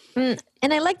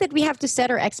 And I like that we have to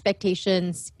set our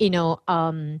expectations, in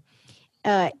a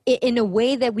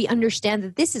way that we understand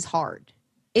that this is hard.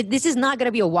 This is not going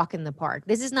to be a walk in the park.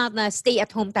 This is not na stay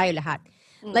at home tayo lahat.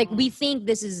 Like we think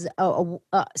this is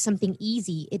something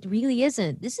easy. It really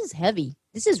isn't. This is heavy.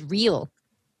 This is real.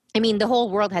 I mean, the whole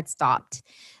world had stopped.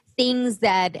 Things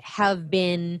that have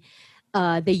been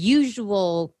the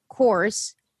usual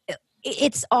course,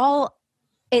 it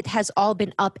has all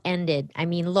been upended. I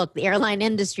mean, look, the airline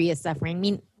industry is suffering. I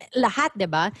mean, lahat,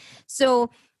 diba? So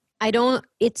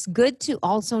it's good to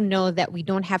also know that we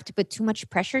don't have to put too much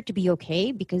pressure to be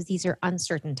okay, because these are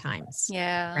uncertain times.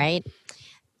 Yeah. Right?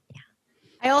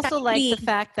 I also like the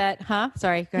fact that,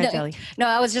 Sorry, go ahead, Jelly. No,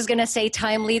 I was just going to say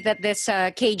timely that this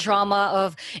K-drama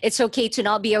of It's Okay to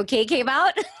Not Be Okay came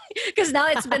out. Because now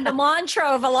it's been the mantra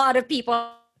of a lot of people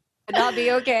to not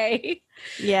be okay.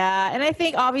 Yeah. And I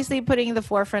think obviously putting the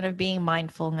forefront of being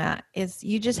mindful is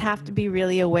you just have to be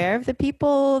really aware of the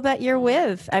people that you're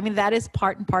with. I mean, that is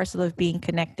part and parcel of being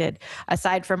connected.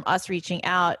 Aside from us reaching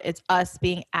out, it's us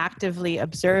being actively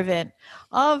observant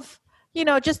of,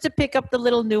 just to pick up the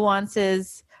little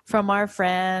nuances from our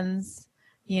friends,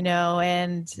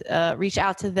 and reach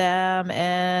out to them.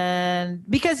 And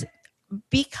because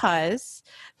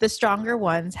the stronger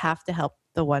ones have to help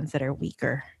the ones that are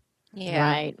weaker. Yeah.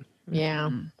 Right. Yeah.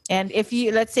 And if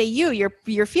let's say you're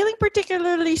feeling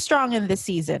particularly strong in this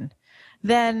season,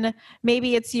 then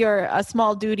maybe it's a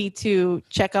small duty to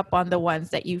check up on the ones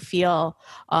that you feel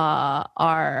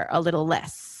are a little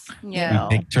less. Yeah.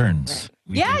 We take turns.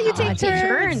 You take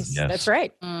turns. Yes. That's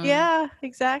right. Yeah,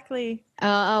 exactly.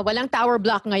 Walang tower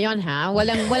block ngayon, ha?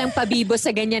 Walang pabibo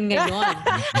sa ganyan ngayon.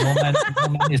 No man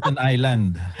is an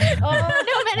island. No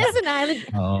man is an island.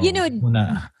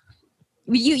 Muna.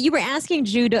 You were asking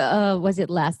Jude, was it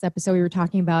last episode? We were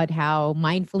talking about how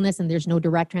mindfulness and there's no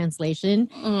direct translation.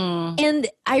 And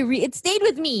it stayed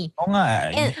with me. Oo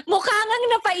nga. Mukha ngang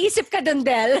napaisip ka dun,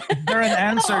 Del. Is there an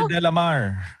answer,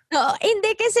 Delamar?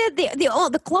 Hindi kasi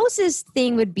the closest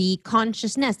thing would be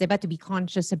consciousness. They're about to be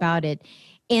conscious about it.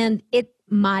 And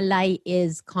malay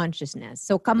is consciousness.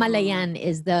 So kamalayan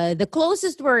is the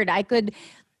closest word I could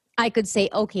say,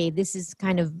 okay, this is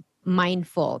kind of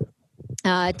mindful.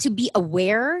 To be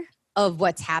aware of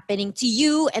what's happening to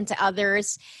you and to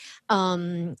others,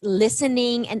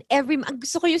 listening, and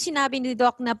gusto ko yung sinabi ni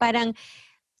Doc na parang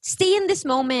stay in this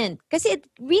moment. Kasi it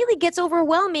really gets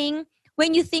overwhelming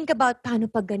when you think about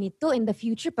paano pag ganito in the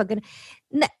future.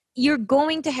 You're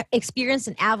going to experience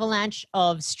an avalanche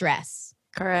of stress.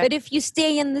 Correct. But if you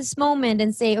stay in this moment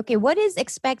and say, okay, what is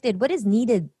expected? What is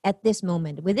needed at this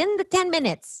moment? Within the 10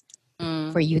 minutes.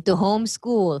 For you to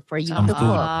homeschool, for you to cook.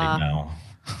 Right now.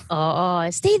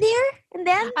 Stay there and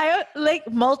then I like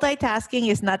multitasking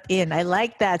is not in. I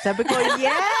like that. Sabi ko,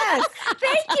 yes.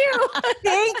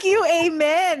 Thank you.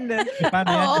 Amen.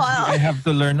 I have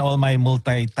to learn all my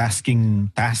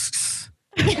multitasking tasks.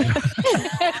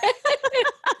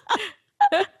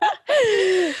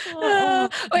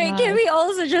 Wait, can we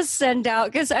also just send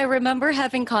out, because I remember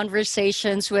having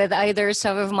conversations with either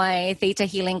some of my Theta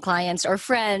Healing clients or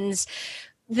friends.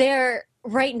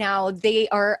 Right now, they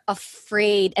are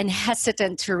afraid and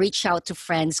hesitant to reach out to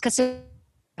friends kasi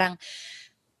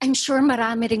I'm sure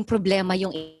marami ring problema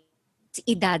yung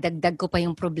idadagdag ko pa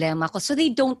yung problema ko. So they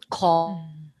don't call,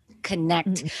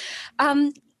 connect.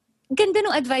 Ganda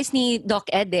ng advice ni Doc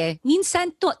Ed eh.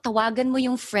 Minsan tawagan mo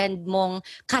yung friend mong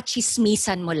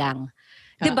kachismisan mo lang.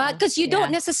 Diba? Because you don't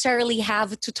necessarily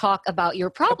have to talk about your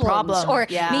problems. Or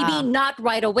maybe not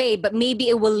right away, but maybe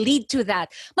it will lead to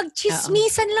that.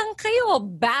 Magchismisan lang kayo.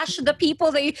 Bash the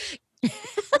people that you...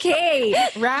 Okay.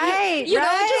 Right. You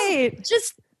know,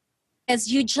 just as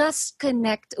you just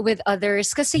connect with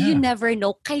others kasi you never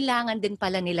know, kailangan din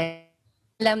pala nila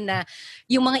alam na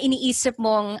yung mga iniisip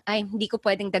mong, ay, hindi ko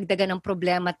pwedeng dagdagan ng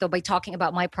problema to by talking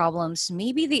about my problems.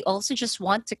 Maybe they also just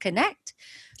want to connect.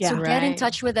 So get in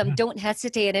touch with them. Don't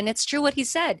hesitate. And it's true what he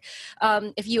said.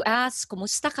 If you ask,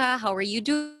 kumusta ka? How are you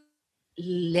doing?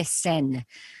 Listen.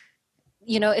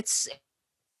 It's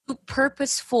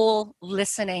purposeful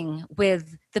listening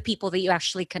with the people that you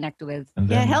actually connect with.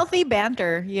 Healthy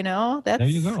banter, That's there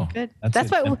you go. Good. That's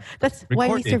why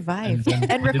we survive.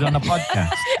 And put it on a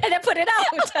podcast. And then put it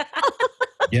out.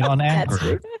 Get on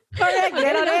Anchor. Correct.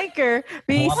 Get on Anchor.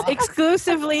 Be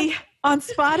exclusively on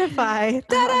Spotify.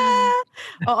 Ta-da!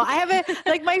 I have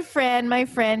my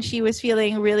friend, she was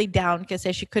feeling really down because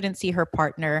she couldn't see her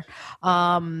partner,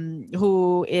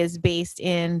 who is based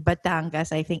in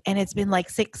Batangas, I think. And it's been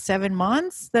 6-7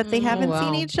 months that they haven't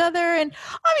seen each other. And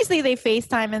obviously they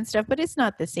FaceTime and stuff, but it's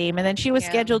not the same. And then she was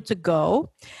scheduled to go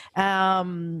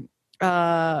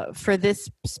for this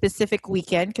specific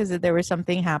weekend because there was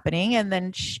something happening. And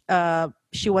then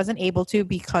she wasn't able to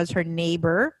because her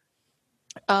neighbor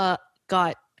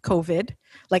got COVID,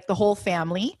 the whole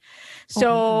family.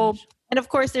 So, and of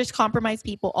course there's compromised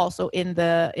people also in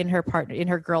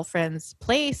her girlfriend's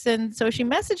place. And so she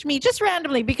messaged me just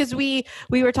randomly because we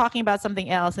were talking about something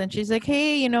else. And she's like,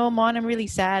 hey, Mon, I'm really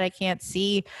sad. I can't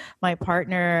see my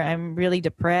partner. I'm really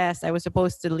depressed. I was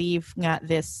supposed to leave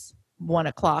this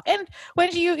 1:00. And when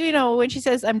when she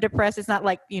says I'm depressed, it's not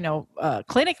like,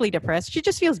 clinically depressed. She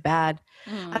just feels bad.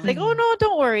 I was like, oh no,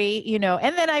 don't worry,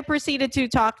 And then I proceeded to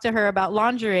talk to her about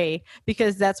lingerie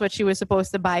because that's what she was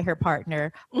supposed to buy her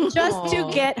partner, just to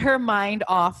get her mind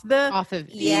off of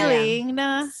feeling.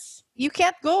 You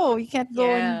can't go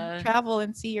and travel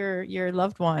and see your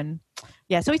loved one.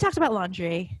 Yeah, so we talked about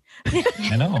lingerie.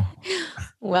 I know.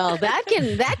 Well, that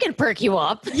can perk you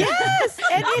up. Yes,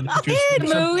 and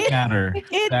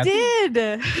it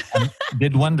did.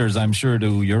 Did wonders, I'm sure,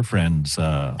 to your friends'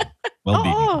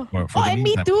 well-being. For and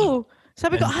me too.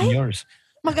 Sabi ko, ay, yours.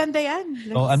 Maganda yan.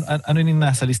 So, ano yung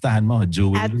nasa listahan mo?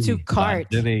 Jewelry, add to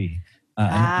cart. Lingerie.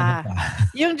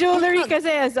 Yung jewelry kasi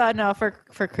is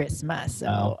for Christmas.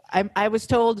 So I was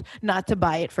told not to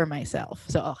buy it for myself.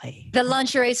 So okay. The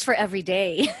lingerie is for every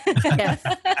day. Yes.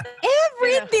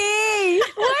 Every day.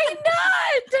 Why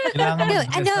not?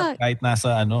 Kailangan kahit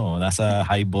nasa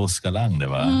high balls ka lang, di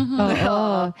ba?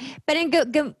 Oh. But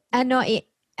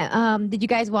did you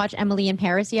guys watch Emily in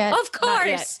Paris yet? Of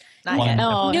course. Not yet.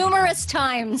 No. Numerous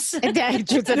times.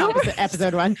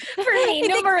 Episode 1. For me,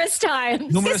 numerous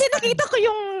times. Kasi nakita ko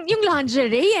yung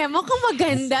lingerie, mukhang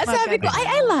maganda. Sabi ko,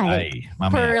 I like.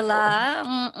 Perla.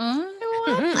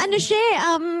 Ano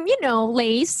siya,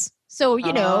 lace. So,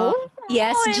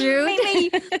 Yes, Drew.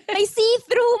 May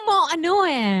see-through mo,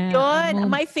 Good.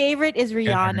 My favorite is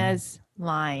Rihanna's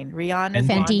line. Rihanna's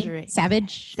Fenty. lingerie.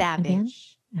 Savage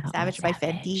by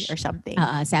Fenty or something.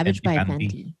 Savage by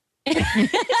Fenty.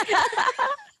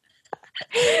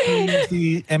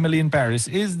 See, Emily in Paris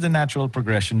is the natural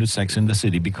progression to Sex in the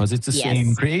City because it's the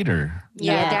same creator.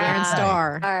 Darren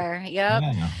Star. Yep.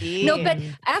 Yeah. No, but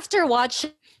after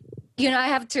watching, I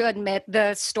have to admit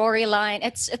the storyline.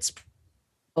 It's.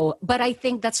 But I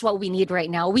think that's what we need right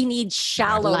now. We need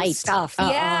shallow stuff.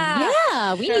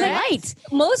 Yeah, we need light.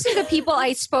 Most of the people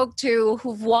I spoke to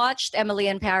who've watched Emily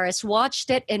in Paris watched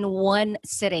it in one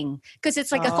sitting because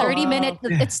it's like a 30-minute.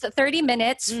 It's 30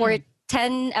 minutes for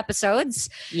 10 episodes.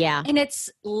 Yeah, and it's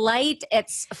light.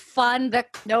 It's fun. The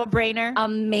no-brainer.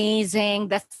 Amazing.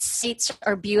 The seats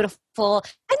are beautiful.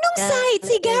 Anong site?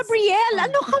 Si Gabriel.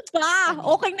 Ano ka ba?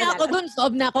 Okay na ako dun.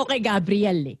 Sob na ako kay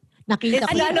Gabriel. Nakita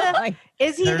ko.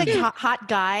 Is he the hot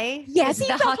guy? Yes, he's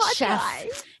the hot chef.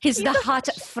 He's the hot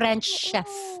French chef.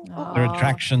 There are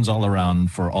attractions all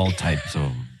around for all types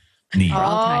of needs. For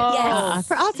all types. Yes.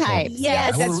 For all types.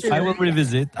 Yes, that's true. I will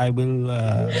revisit. I will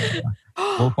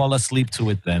we'll fall asleep to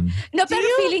it then. No, pero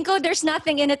feeling ko there's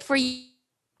nothing in it for you.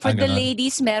 For the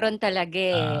ladies, meron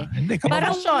talaga Hindi,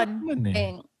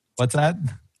 parang what's that?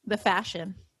 The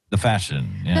fashion. The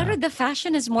fashion, yeah. Pero the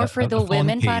fashion is more for the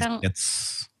women. Parang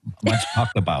it's much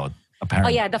talked about,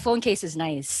 apparently. Oh yeah, the phone case is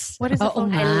nice. What is the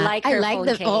phone case? I like her phone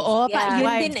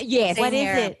case. Yes. What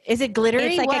is it? Is it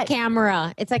glittery? It's like a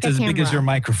camera. It's like it's a camera. as big as your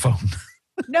microphone.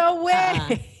 No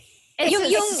way.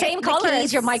 It's the same color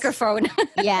as your microphone.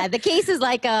 Yeah, the case is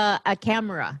like a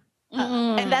camera.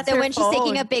 And that's so her when phone. she's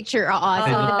taking a picture, so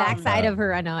the backside of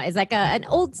her is like an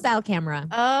old style camera.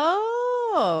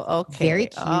 Oh, okay. Very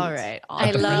cute. All right.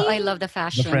 I love the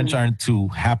fashion. The French aren't too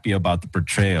happy about the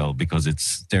portrayal because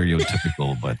it's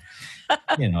stereotypical, but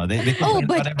they complain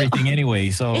about everything anyway,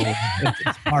 so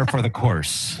it's par for the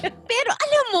course. Pero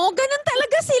alam mo, ganun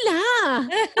talaga sila.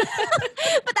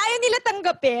 Ba't ayaw nila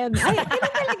tanggapin? Ganun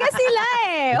talaga sila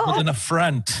Put in a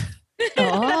front.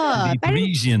 Oh, the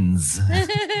Parisians.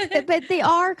 But they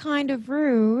are kind of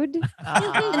rude.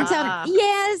 And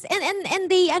yes, and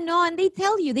they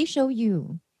tell you, they show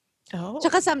you. Oh.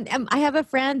 Tsaka I have a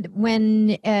friend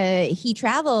when he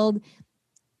traveled,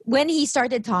 when he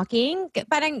started talking,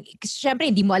 parang syempre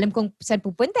hindi mo alam kung saan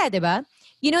pupunta, diba?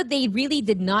 They really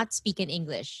did not speak in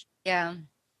English. Yeah.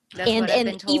 That's and what I've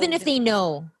been told. even if they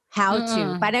know how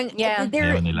to, parang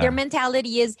their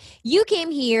mentality is, you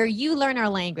came here, you learn our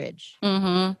language.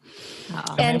 And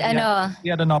we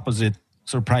had an opposite,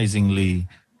 surprisingly,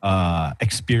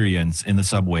 experience in the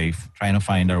subway, trying to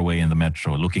find our way in the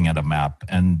metro, looking at a map,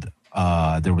 and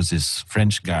there was this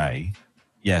French guy.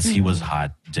 Yes, he was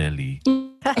hot, jelly.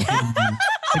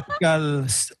 Typical,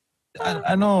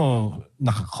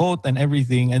 naka-coat and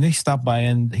everything, and he stopped by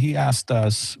and he asked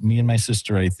us, me and my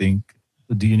sister, I think,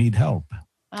 do you need help?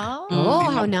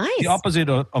 Oh, how nice. The opposite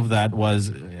of that was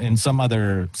in some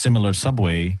other similar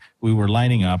subway, we were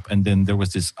lining up and then there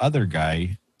was this other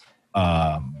guy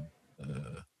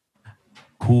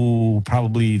who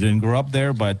probably didn't grow up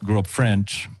there but grew up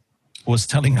French, was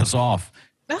telling us off.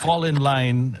 Fall in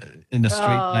line in a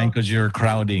straight line because you're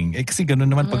crowding. Kasi ganun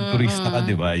naman pag turista ka,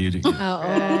 di ba?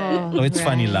 So it's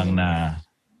funny lang na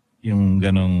yung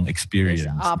ganung experience.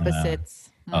 There's opposites.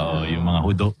 Yung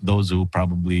mga those who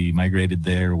probably migrated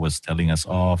there was telling us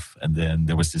off, and then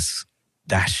there was this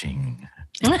dashing.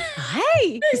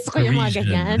 Ay! Gusto ko yung mga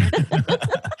ganyan.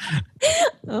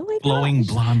 Oh my God. Flowing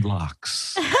blonde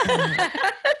locks.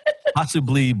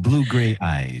 Possibly blue-gray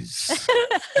eyes.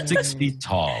 6 feet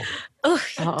tall.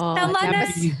 Tama na.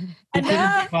 Who couldn't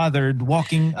be bothered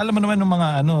walking. Alam mo naman ng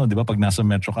mga di ba, pag nasa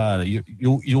metro ka,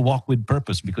 you walk with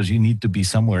purpose because you need to be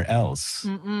somewhere else.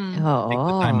 Take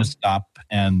the time to stop,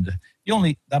 and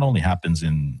that only happens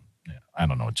in, I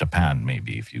don't know, Japan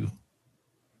maybe, if you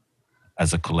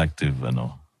as a collective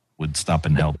would stop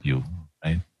and help you,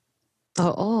 right?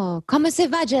 Oo.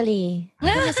 Kamusta ba, Jelly?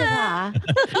 Kamusta ba?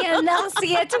 Yan lang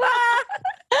siya.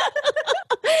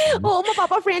 Oo,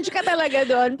 mapapa-French ka talaga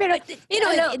doon. Pero,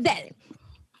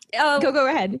 go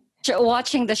ahead.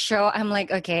 Watching the show, I'm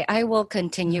like, okay, I will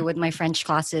continue with my French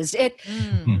classes. It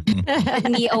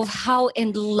reminded me of how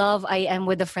in love I am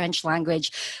with the French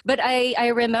language. But I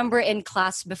remember in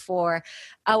class before,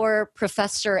 our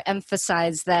professor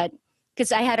emphasized that,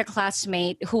 because I had a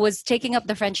classmate who was taking up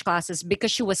the French classes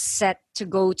because she was set to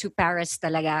go to Paris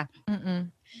talaga.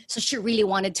 So she really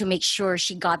wanted to make sure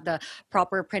she got the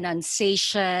proper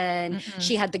pronunciation.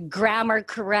 She had the grammar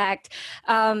correct.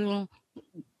 The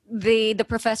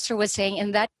professor was saying,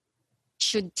 and that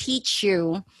should teach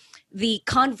you the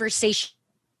conversation,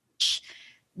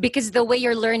 because the way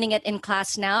you're learning it in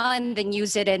class now and then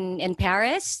use it in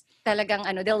Paris, talagang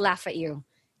they'll laugh at you.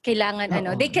 Kailangan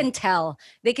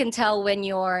they can tell when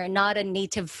you're not a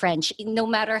native French, no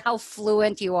matter how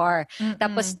fluent you are.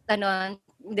 Tapos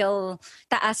they'll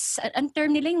taas, ang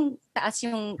term nila yung taas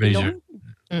yung ilong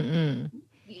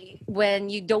when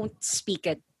you don't speak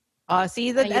it.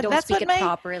 See, that's what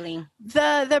properly.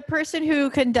 The person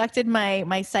who conducted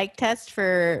my psych test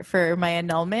for my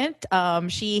annulment,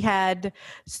 she had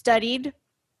studied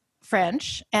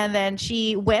French, and then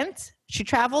she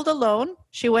traveled alone.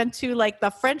 She went to the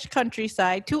French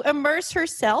countryside to immerse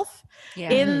herself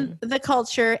in the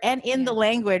culture and in the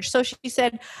language. So she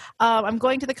said, I'm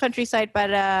going to the countryside,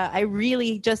 but I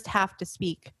really just have to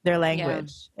speak their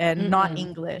language and not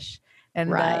English.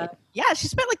 And she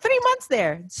spent 3 months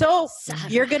there. So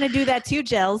you're going to do that too,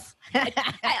 Gels.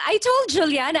 I told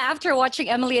Juliana after watching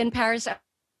Emily in Paris,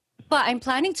 but I'm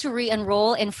planning to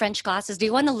re-enroll in French classes. Do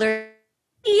you want to learn?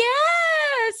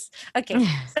 Yes. Okay.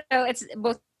 So it's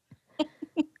both.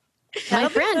 My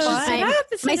French.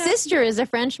 My sister is a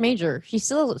French major. She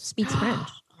still speaks French.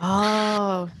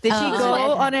 Oh. Did she go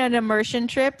on an immersion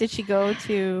trip? Did she go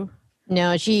to...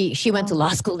 No, she went to law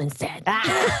school instead.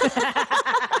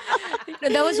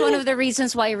 That was one of the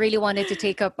reasons why I really wanted to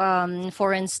take up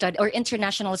foreign study or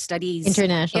international studies.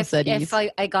 If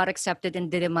I got accepted in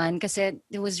Diliman, because it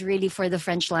was really for the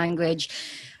French language.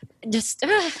 Just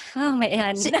oh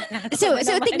man. So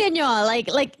tignan nyo,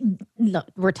 look,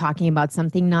 we're talking about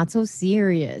something not so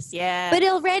serious. Yeah. But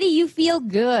already you feel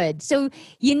good. So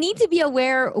you need to be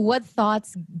aware what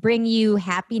thoughts bring you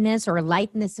happiness or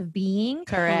lightness of being.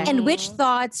 Correct. And which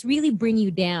thoughts really bring you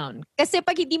down. Kasi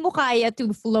pag hindi mo kaya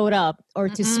to float up or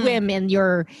to swim in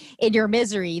your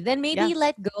misery, then maybe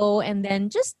let go and then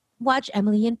just watch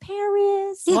Emily in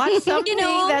Paris. Watch something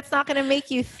that's not going to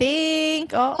make you think.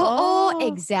 Oh,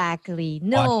 exactly.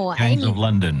 No, watch Gangs of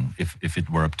London, if it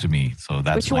were up to me. So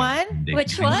that's which one?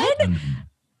 Which one?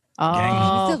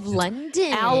 Gangs of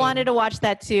London. Al wanted to watch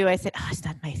that too. I said, it's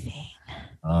not my thing.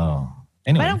 Oh,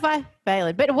 anyway. I don't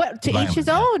violent, but what to each his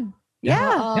own.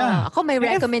 Yeah. Ako, my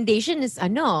recommendation is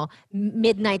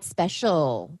Midnight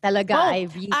Special.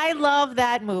 Talaga, I love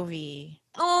that movie.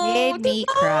 Oh, made me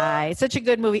cry. Such a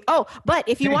good movie. Oh, but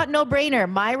if you want no-brainer,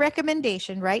 my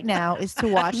recommendation right now is to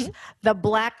watch the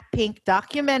Blackpink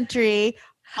documentary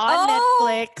on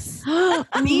Netflix.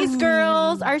 These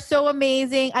girls are so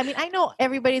amazing. I mean, I know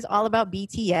everybody's all about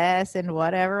BTS and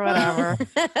whatever.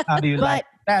 How do you like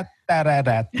that?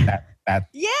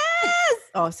 Yes!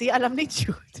 Oh, see, alam ni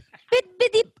Jude. But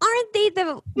aren't they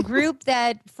the group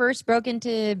that first broke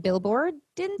into Billboard?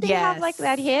 Didn't they have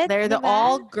that hit? They're the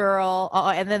all-girl,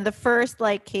 and then the first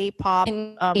K-pop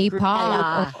group I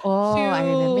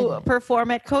remember to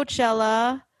perform at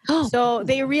Coachella. So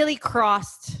they really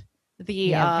crossed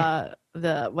the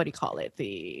what do you call it?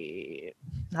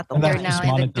 Not the and that's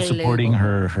Monica supporting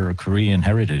her Korean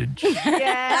heritage.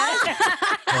 Yeah.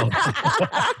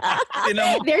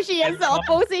 There she is, all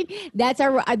posing. That's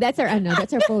our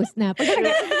post na.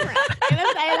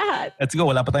 Let's go.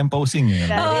 Wala pa tayong posing.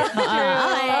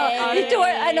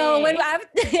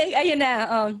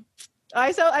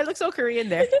 I look so Korean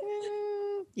there.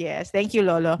 Yes, thank you,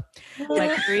 Lolo.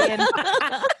 Like Korean.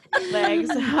 short legs.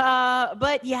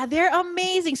 But yeah, they're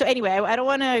amazing. So anyway, I don't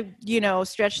want to,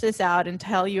 stretch this out and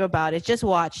tell you about it. Just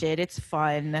watch it. It's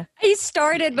fun. I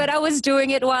started, but I was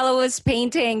doing it while I was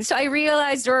painting. So I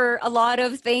realized there are a lot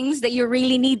of things that you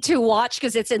really need to watch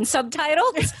because it's in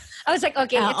subtitles. I was like,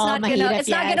 okay, it's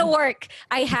not gonna work.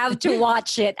 I have to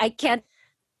watch it. I can't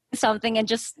do something and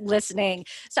just listening.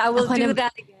 So I will do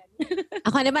that again.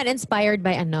 Ako naman inspired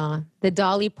by the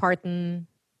Dolly Parton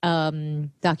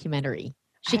documentary.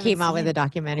 She came out with a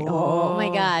documentary. Oh my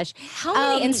gosh. How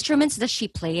many instruments does she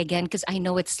play again? Because I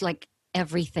know it's like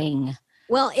everything.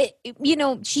 Well,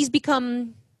 she's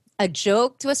become a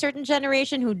joke to a certain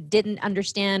generation who didn't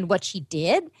understand what she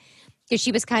did because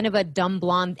she was kind of a dumb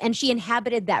blonde and she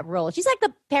inhabited that role. She's like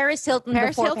the Paris Hilton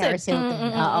before Paris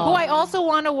Hilton. Who I also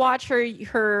want to watch her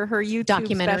YouTube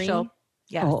documentary special.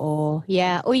 Yeah.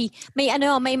 Yeah. Uy,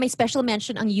 may special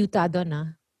mention ang Utah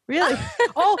doon. Really?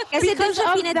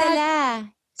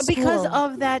 Because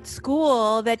of that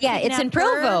school that it's in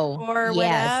Provo or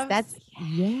whatever.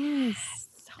 Yes.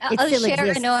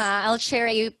 I'll share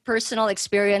a personal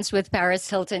experience with Paris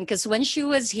Hilton because when she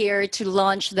was here to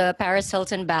launch the Paris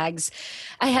Hilton bags,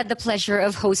 I had the pleasure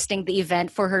of hosting the event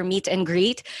for her meet and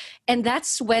greet. And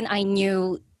that's when I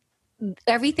knew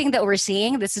everything that we're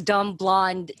seeing, this dumb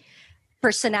blonde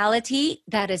personality,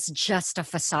 that is just a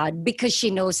facade because she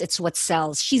knows it's what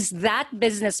sells. She's that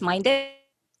business minded.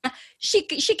 She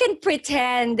can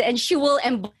pretend and she will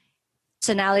embody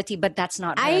personality, but that's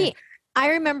not her. I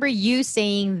remember you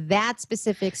saying that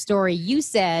specific story. You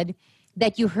said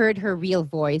that you heard her real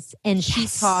voice and she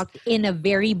talked in a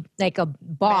very like a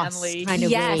boss manly kind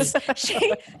of way.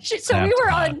 So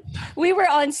we were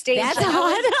on stage. That's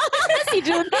hot.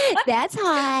 That's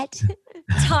hot.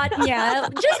 Tanya,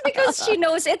 just because she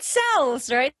knows it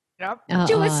sells, right? Yep.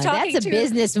 She was talking that's a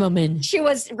businesswoman. She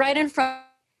was right in front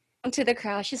to the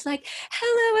crowd. She's like,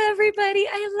 hello, everybody.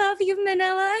 I love you,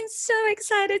 Manila. I'm so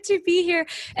excited to be here.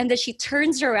 And then she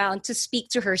turns around to speak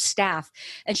to her staff.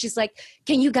 And she's like,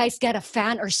 can you guys get a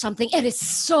fan or something? It is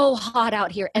so hot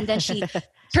out here. And then she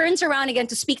turns around again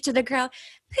to speak to the crowd.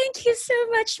 Thank you so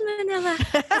much, Manila.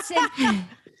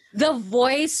 The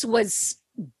voice was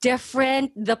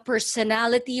different, the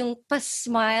personality, yung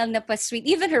pa-smile na pa-sweet,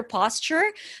 even her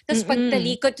posture. Tapos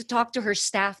pagtalikod to talk to her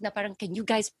staff na parang, can you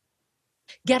guys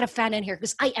get a fan in here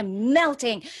because I am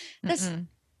melting. That's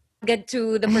get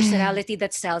to the personality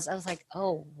that sells. I was like,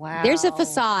 oh wow. There's a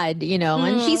facade,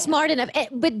 and she's smart enough.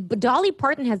 But Dolly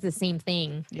Parton has the same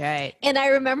thing. Right. And I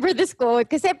remember this quote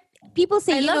because people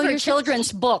say, I love her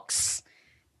children's books.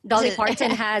 Dolly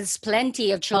Parton has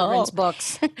plenty of children's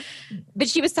books. But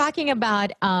she was talking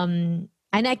about, and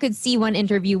I could see one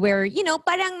interview where,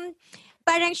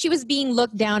 parang she was being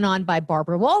looked down on by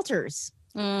Barbara Walters.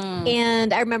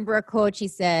 And I remember a quote she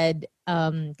said,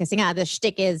 kasi nga the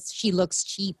shtick is she looks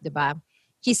cheap, diba?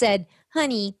 She said,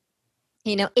 honey,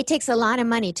 it takes a lot of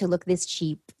money to look this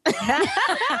cheap. And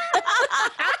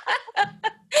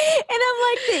I'm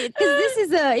like, because this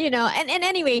is and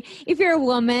anyway, if you're a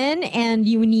woman and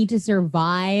you need to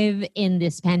survive in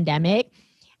this pandemic,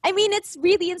 I mean, it's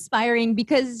really inspiring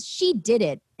because she did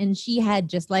it. And she had,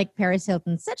 just like Paris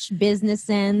Hilton, such business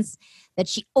sense that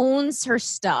she owns her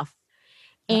stuff.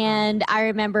 And I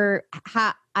remember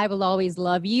I Will Always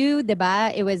Love You,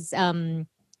 diba? It was,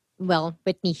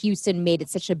 Whitney Houston made it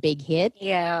such a big hit.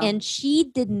 Yeah. And she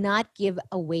did not give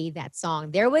away that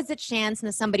song. There was a chance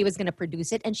that somebody was going to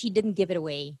produce it and she didn't give it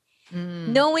away.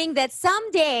 Knowing that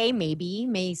someday, maybe,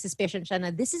 may suspicion siya na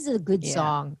this is a good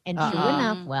song. And sure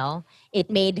enough,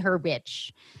 it made her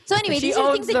rich. So anyway, she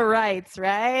owns the rights,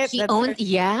 right? She owns,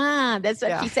 that's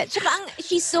what she said.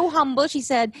 She's so humble. She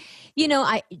said,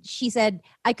 she said,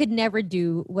 I could never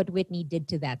do what Whitney did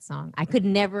to that song. I could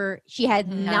never, she had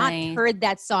not heard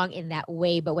that song in that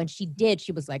way. But when she did,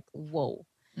 she was like, whoa.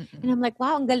 And I'm like,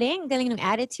 wow, ang galing ng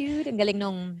attitude, ang galing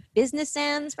ng business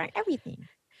sense, right? Everything.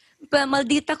 But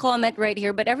maldita comment right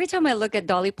here. But every time I look at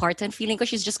Dolly Parton, feeling ko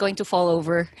she's just going to fall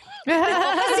over.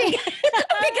 Kasi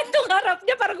bigat nung harap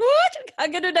niya. Parang,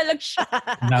 gano'n na lang siya.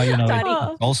 Now,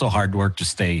 it's also hard work to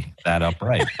stay that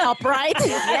upright. Upright?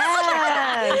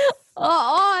 Yes.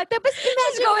 Tapos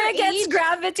she's going against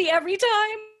gravity every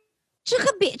time.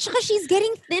 Tsaka she's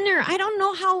getting thinner. I don't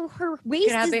know how her waist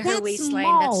is that her waistline.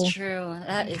 small. That's true.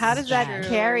 How does that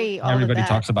carry all Everybody of that?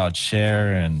 talks about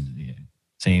Cher and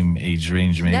same age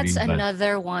range, maybe. That's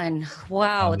another one.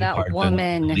 Wow, that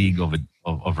woman. League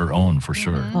of her own, for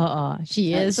sure.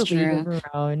 She is a league of her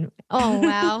own. Oh,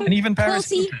 wow. And even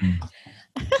Paris Hilton.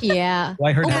 Yeah.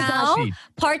 Why her now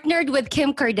partnered with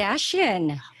Kim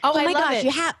Kardashian. Oh my gosh.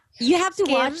 You have to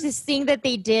Kim? watch this thing that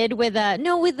they did with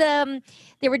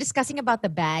they were discussing about the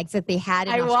bags that they had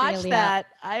in Australia. watched that.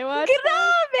 I watched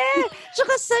Grabe!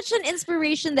 Tsaka such an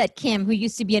inspiration that Kim, who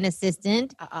used to be an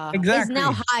assistant, is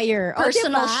now higher.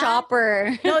 Personal diba?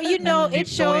 shopper. No, it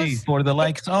shows for the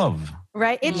likes of.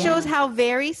 Right? It shows how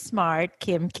very smart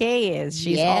Kim K is.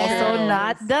 She's Yes. also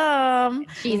not dumb.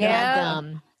 She's not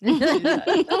dumb.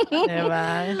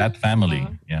 Diba? That family,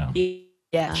 yeah.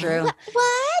 Yeah. True.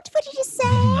 What? What did you say?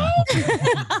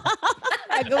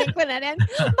 Gagawin ko na rin.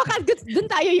 Baka dun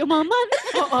tayo yumaman.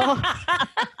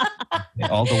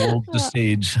 All the world to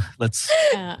stage. Let's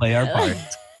play our part.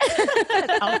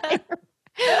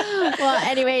 Well,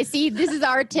 anyway, see, this is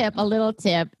our tip, a little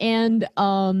tip. And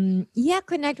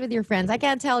connect with your friends. I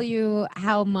can't tell you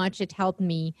how much it helped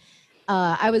me.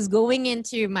 I was going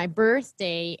into my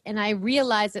birthday and I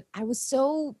realized that I was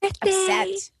so upset.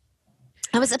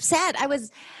 I was upset.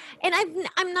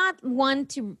 I'm not one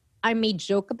to, I may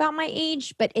joke about my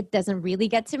age, but it doesn't really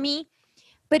get to me.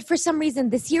 But for some reason,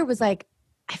 this year was like,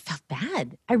 I felt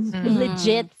bad. I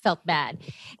legit felt bad.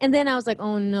 And then I was like,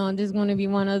 oh no, this is going to be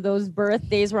one of those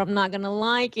birthdays where I'm not going to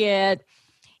like it.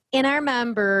 And I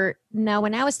remember now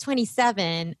when I was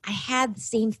 27, I had the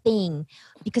same thing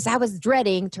because I was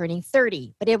dreading turning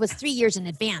 30, but it was 3 years in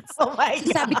advance. Oh my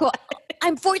God. Sabi ko,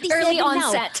 I'm 47 Early now.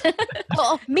 onset.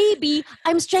 Oh, maybe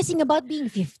I'm stressing about being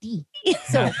 50.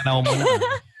 So, pero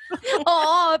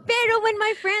when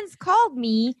my friends called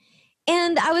me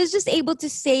and I was just able to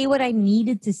say what I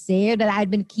needed to say that I'd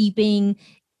been keeping,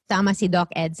 tama si Doc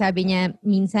Ed, sabi niya,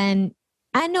 minsan,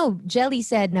 Jelly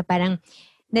said na parang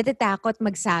natatakot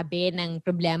magsabi ng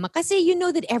problema kasi you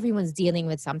know that everyone's dealing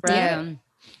with something. Yeah.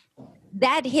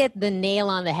 That hit the nail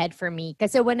on the head for me.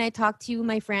 Because when I talked to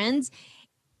my friends,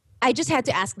 I just had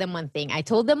to ask them one thing. I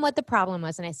told them what the problem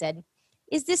was and I said,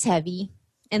 is this heavy?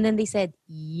 And then they said,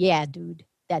 yeah, dude,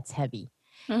 that's heavy.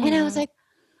 Mm-hmm. And I was like,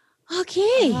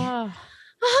 okay. Then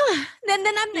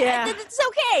it's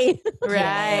okay.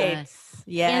 Right.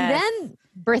 Yeah. And then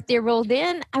birthday rolled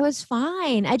in. I was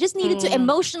fine. I just needed to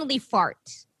emotionally fart.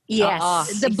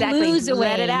 Yes. The blues away.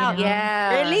 Let it out. You know?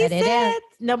 Yeah. Release Let it it.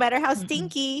 No matter how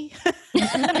stinky.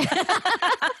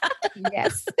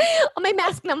 Yes. Oh, may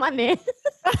mask naman eh.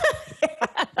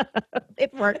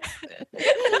 It worked.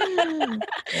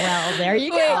 Well, there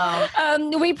you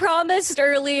go. We promised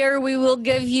earlier we will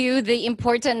give you the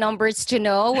important numbers to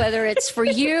know, whether it's for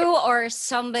you or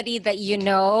somebody that you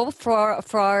know,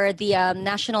 for the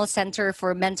National Center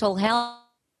for Mental Health.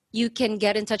 You can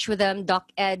get in touch with them.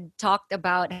 Doc Ed talked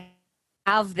about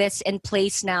have this in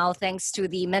place now thanks to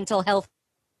the mental health.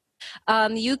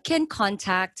 You can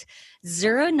contact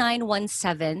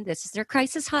 0917. This is their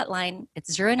crisis hotline.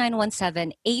 It's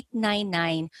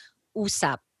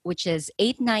 0917-899-USAP, which is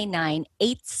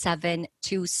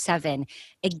 899-8727.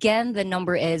 Again, the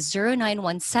number is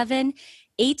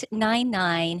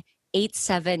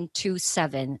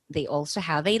 0917-899-8727. They also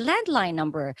have a landline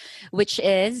number, which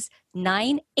is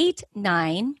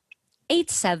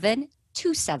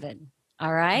 989-8727.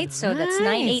 All right. Nice. So that's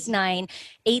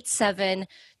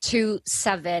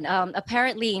 989-8727.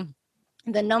 Apparently,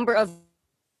 the number of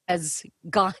has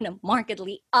gone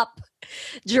markedly up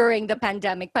during the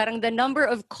pandemic. Parang the number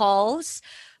of calls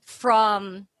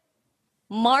from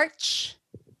March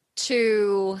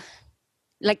to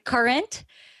current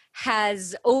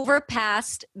has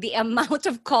overpassed the amount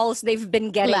of calls they've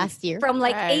been getting last year. From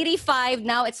 85,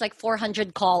 now it's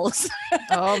 400 calls.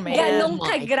 Oh, man. Ganong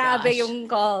kagrabe yung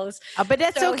calls. But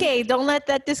that's okay. Don't let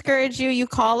that discourage you. You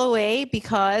call away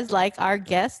because, like our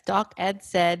guest, Doc Ed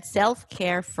said,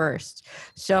 self-care first.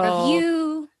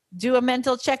 So do a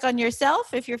mental check on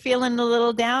yourself. If you're feeling a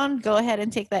little down, go ahead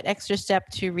and take that extra step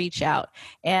to reach out.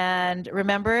 And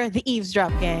remember, the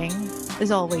Eavesdrop Gang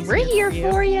is always here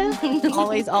for you.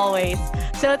 Always, always.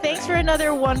 So thanks for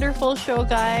another wonderful show,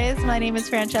 guys. My name is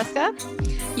Francesca.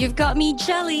 You've got me,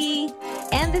 Jelly.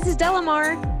 And this is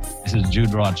Delamar. This is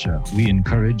Jude Rocha. We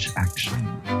encourage action.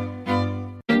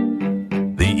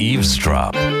 The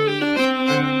Eavesdrop.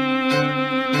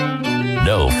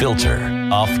 No filter,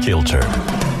 off kilter.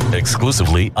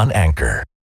 Exclusively on Anchor.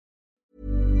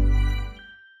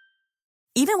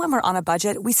 Even when we're on a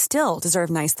budget, we still deserve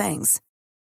nice things.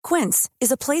 Quince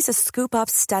is a place to scoop up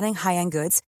stunning high-end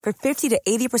goods for 50 to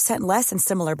 80% less than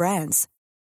similar brands.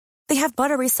 They have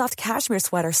buttery soft cashmere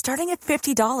sweaters starting at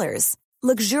 $50,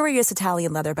 luxurious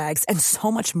Italian leather bags, and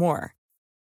so much more.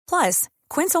 Plus,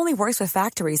 Quince only works with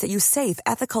factories that use safe,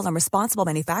 ethical, and responsible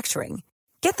manufacturing.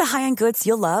 Get the high-end goods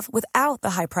you'll love without the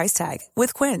high price tag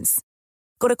with Quince.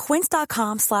 Go to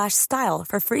quince.com/style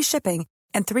for free shipping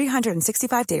and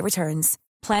 365-day returns.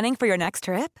 Planning for your next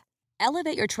trip?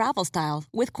 elevate your travel style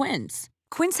with Quince.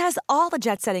 Quince has all the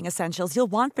jet-setting essentials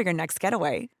you'll want for your next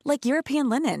getaway, like European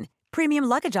linen, premium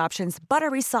luggage options,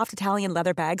 buttery soft Italian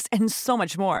leather bags, and so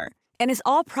much more. And is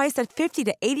all priced at 50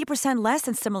 to 80% less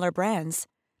than similar brands.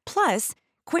 Plus,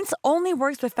 Quince only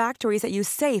works with factories that use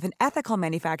safe and ethical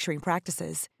manufacturing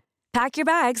practices. Pack your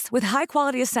bags with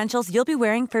high-quality essentials you'll be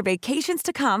wearing for vacations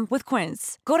to come with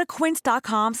Quince. Go to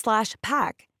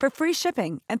quince.com/pack for free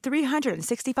shipping and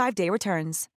 365-day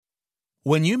returns.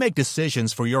 When you make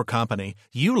decisions for your company,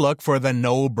 you look for the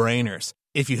no-brainers.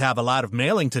 If you have a lot of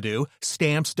mailing to do,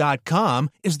 Stamps.com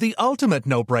is the ultimate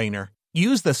no-brainer.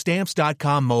 Use the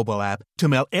Stamps.com mobile app to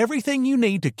mail everything you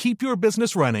need to keep your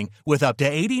business running with up to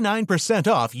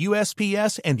 89% off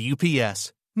USPS and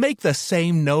UPS. Make the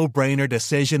same no-brainer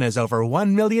decision as over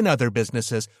 1 million other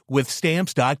businesses with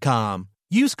Stamps.com.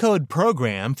 Use code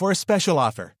PROGRAM for a special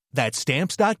offer. That's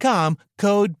Stamps.com,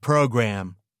 code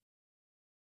PROGRAM.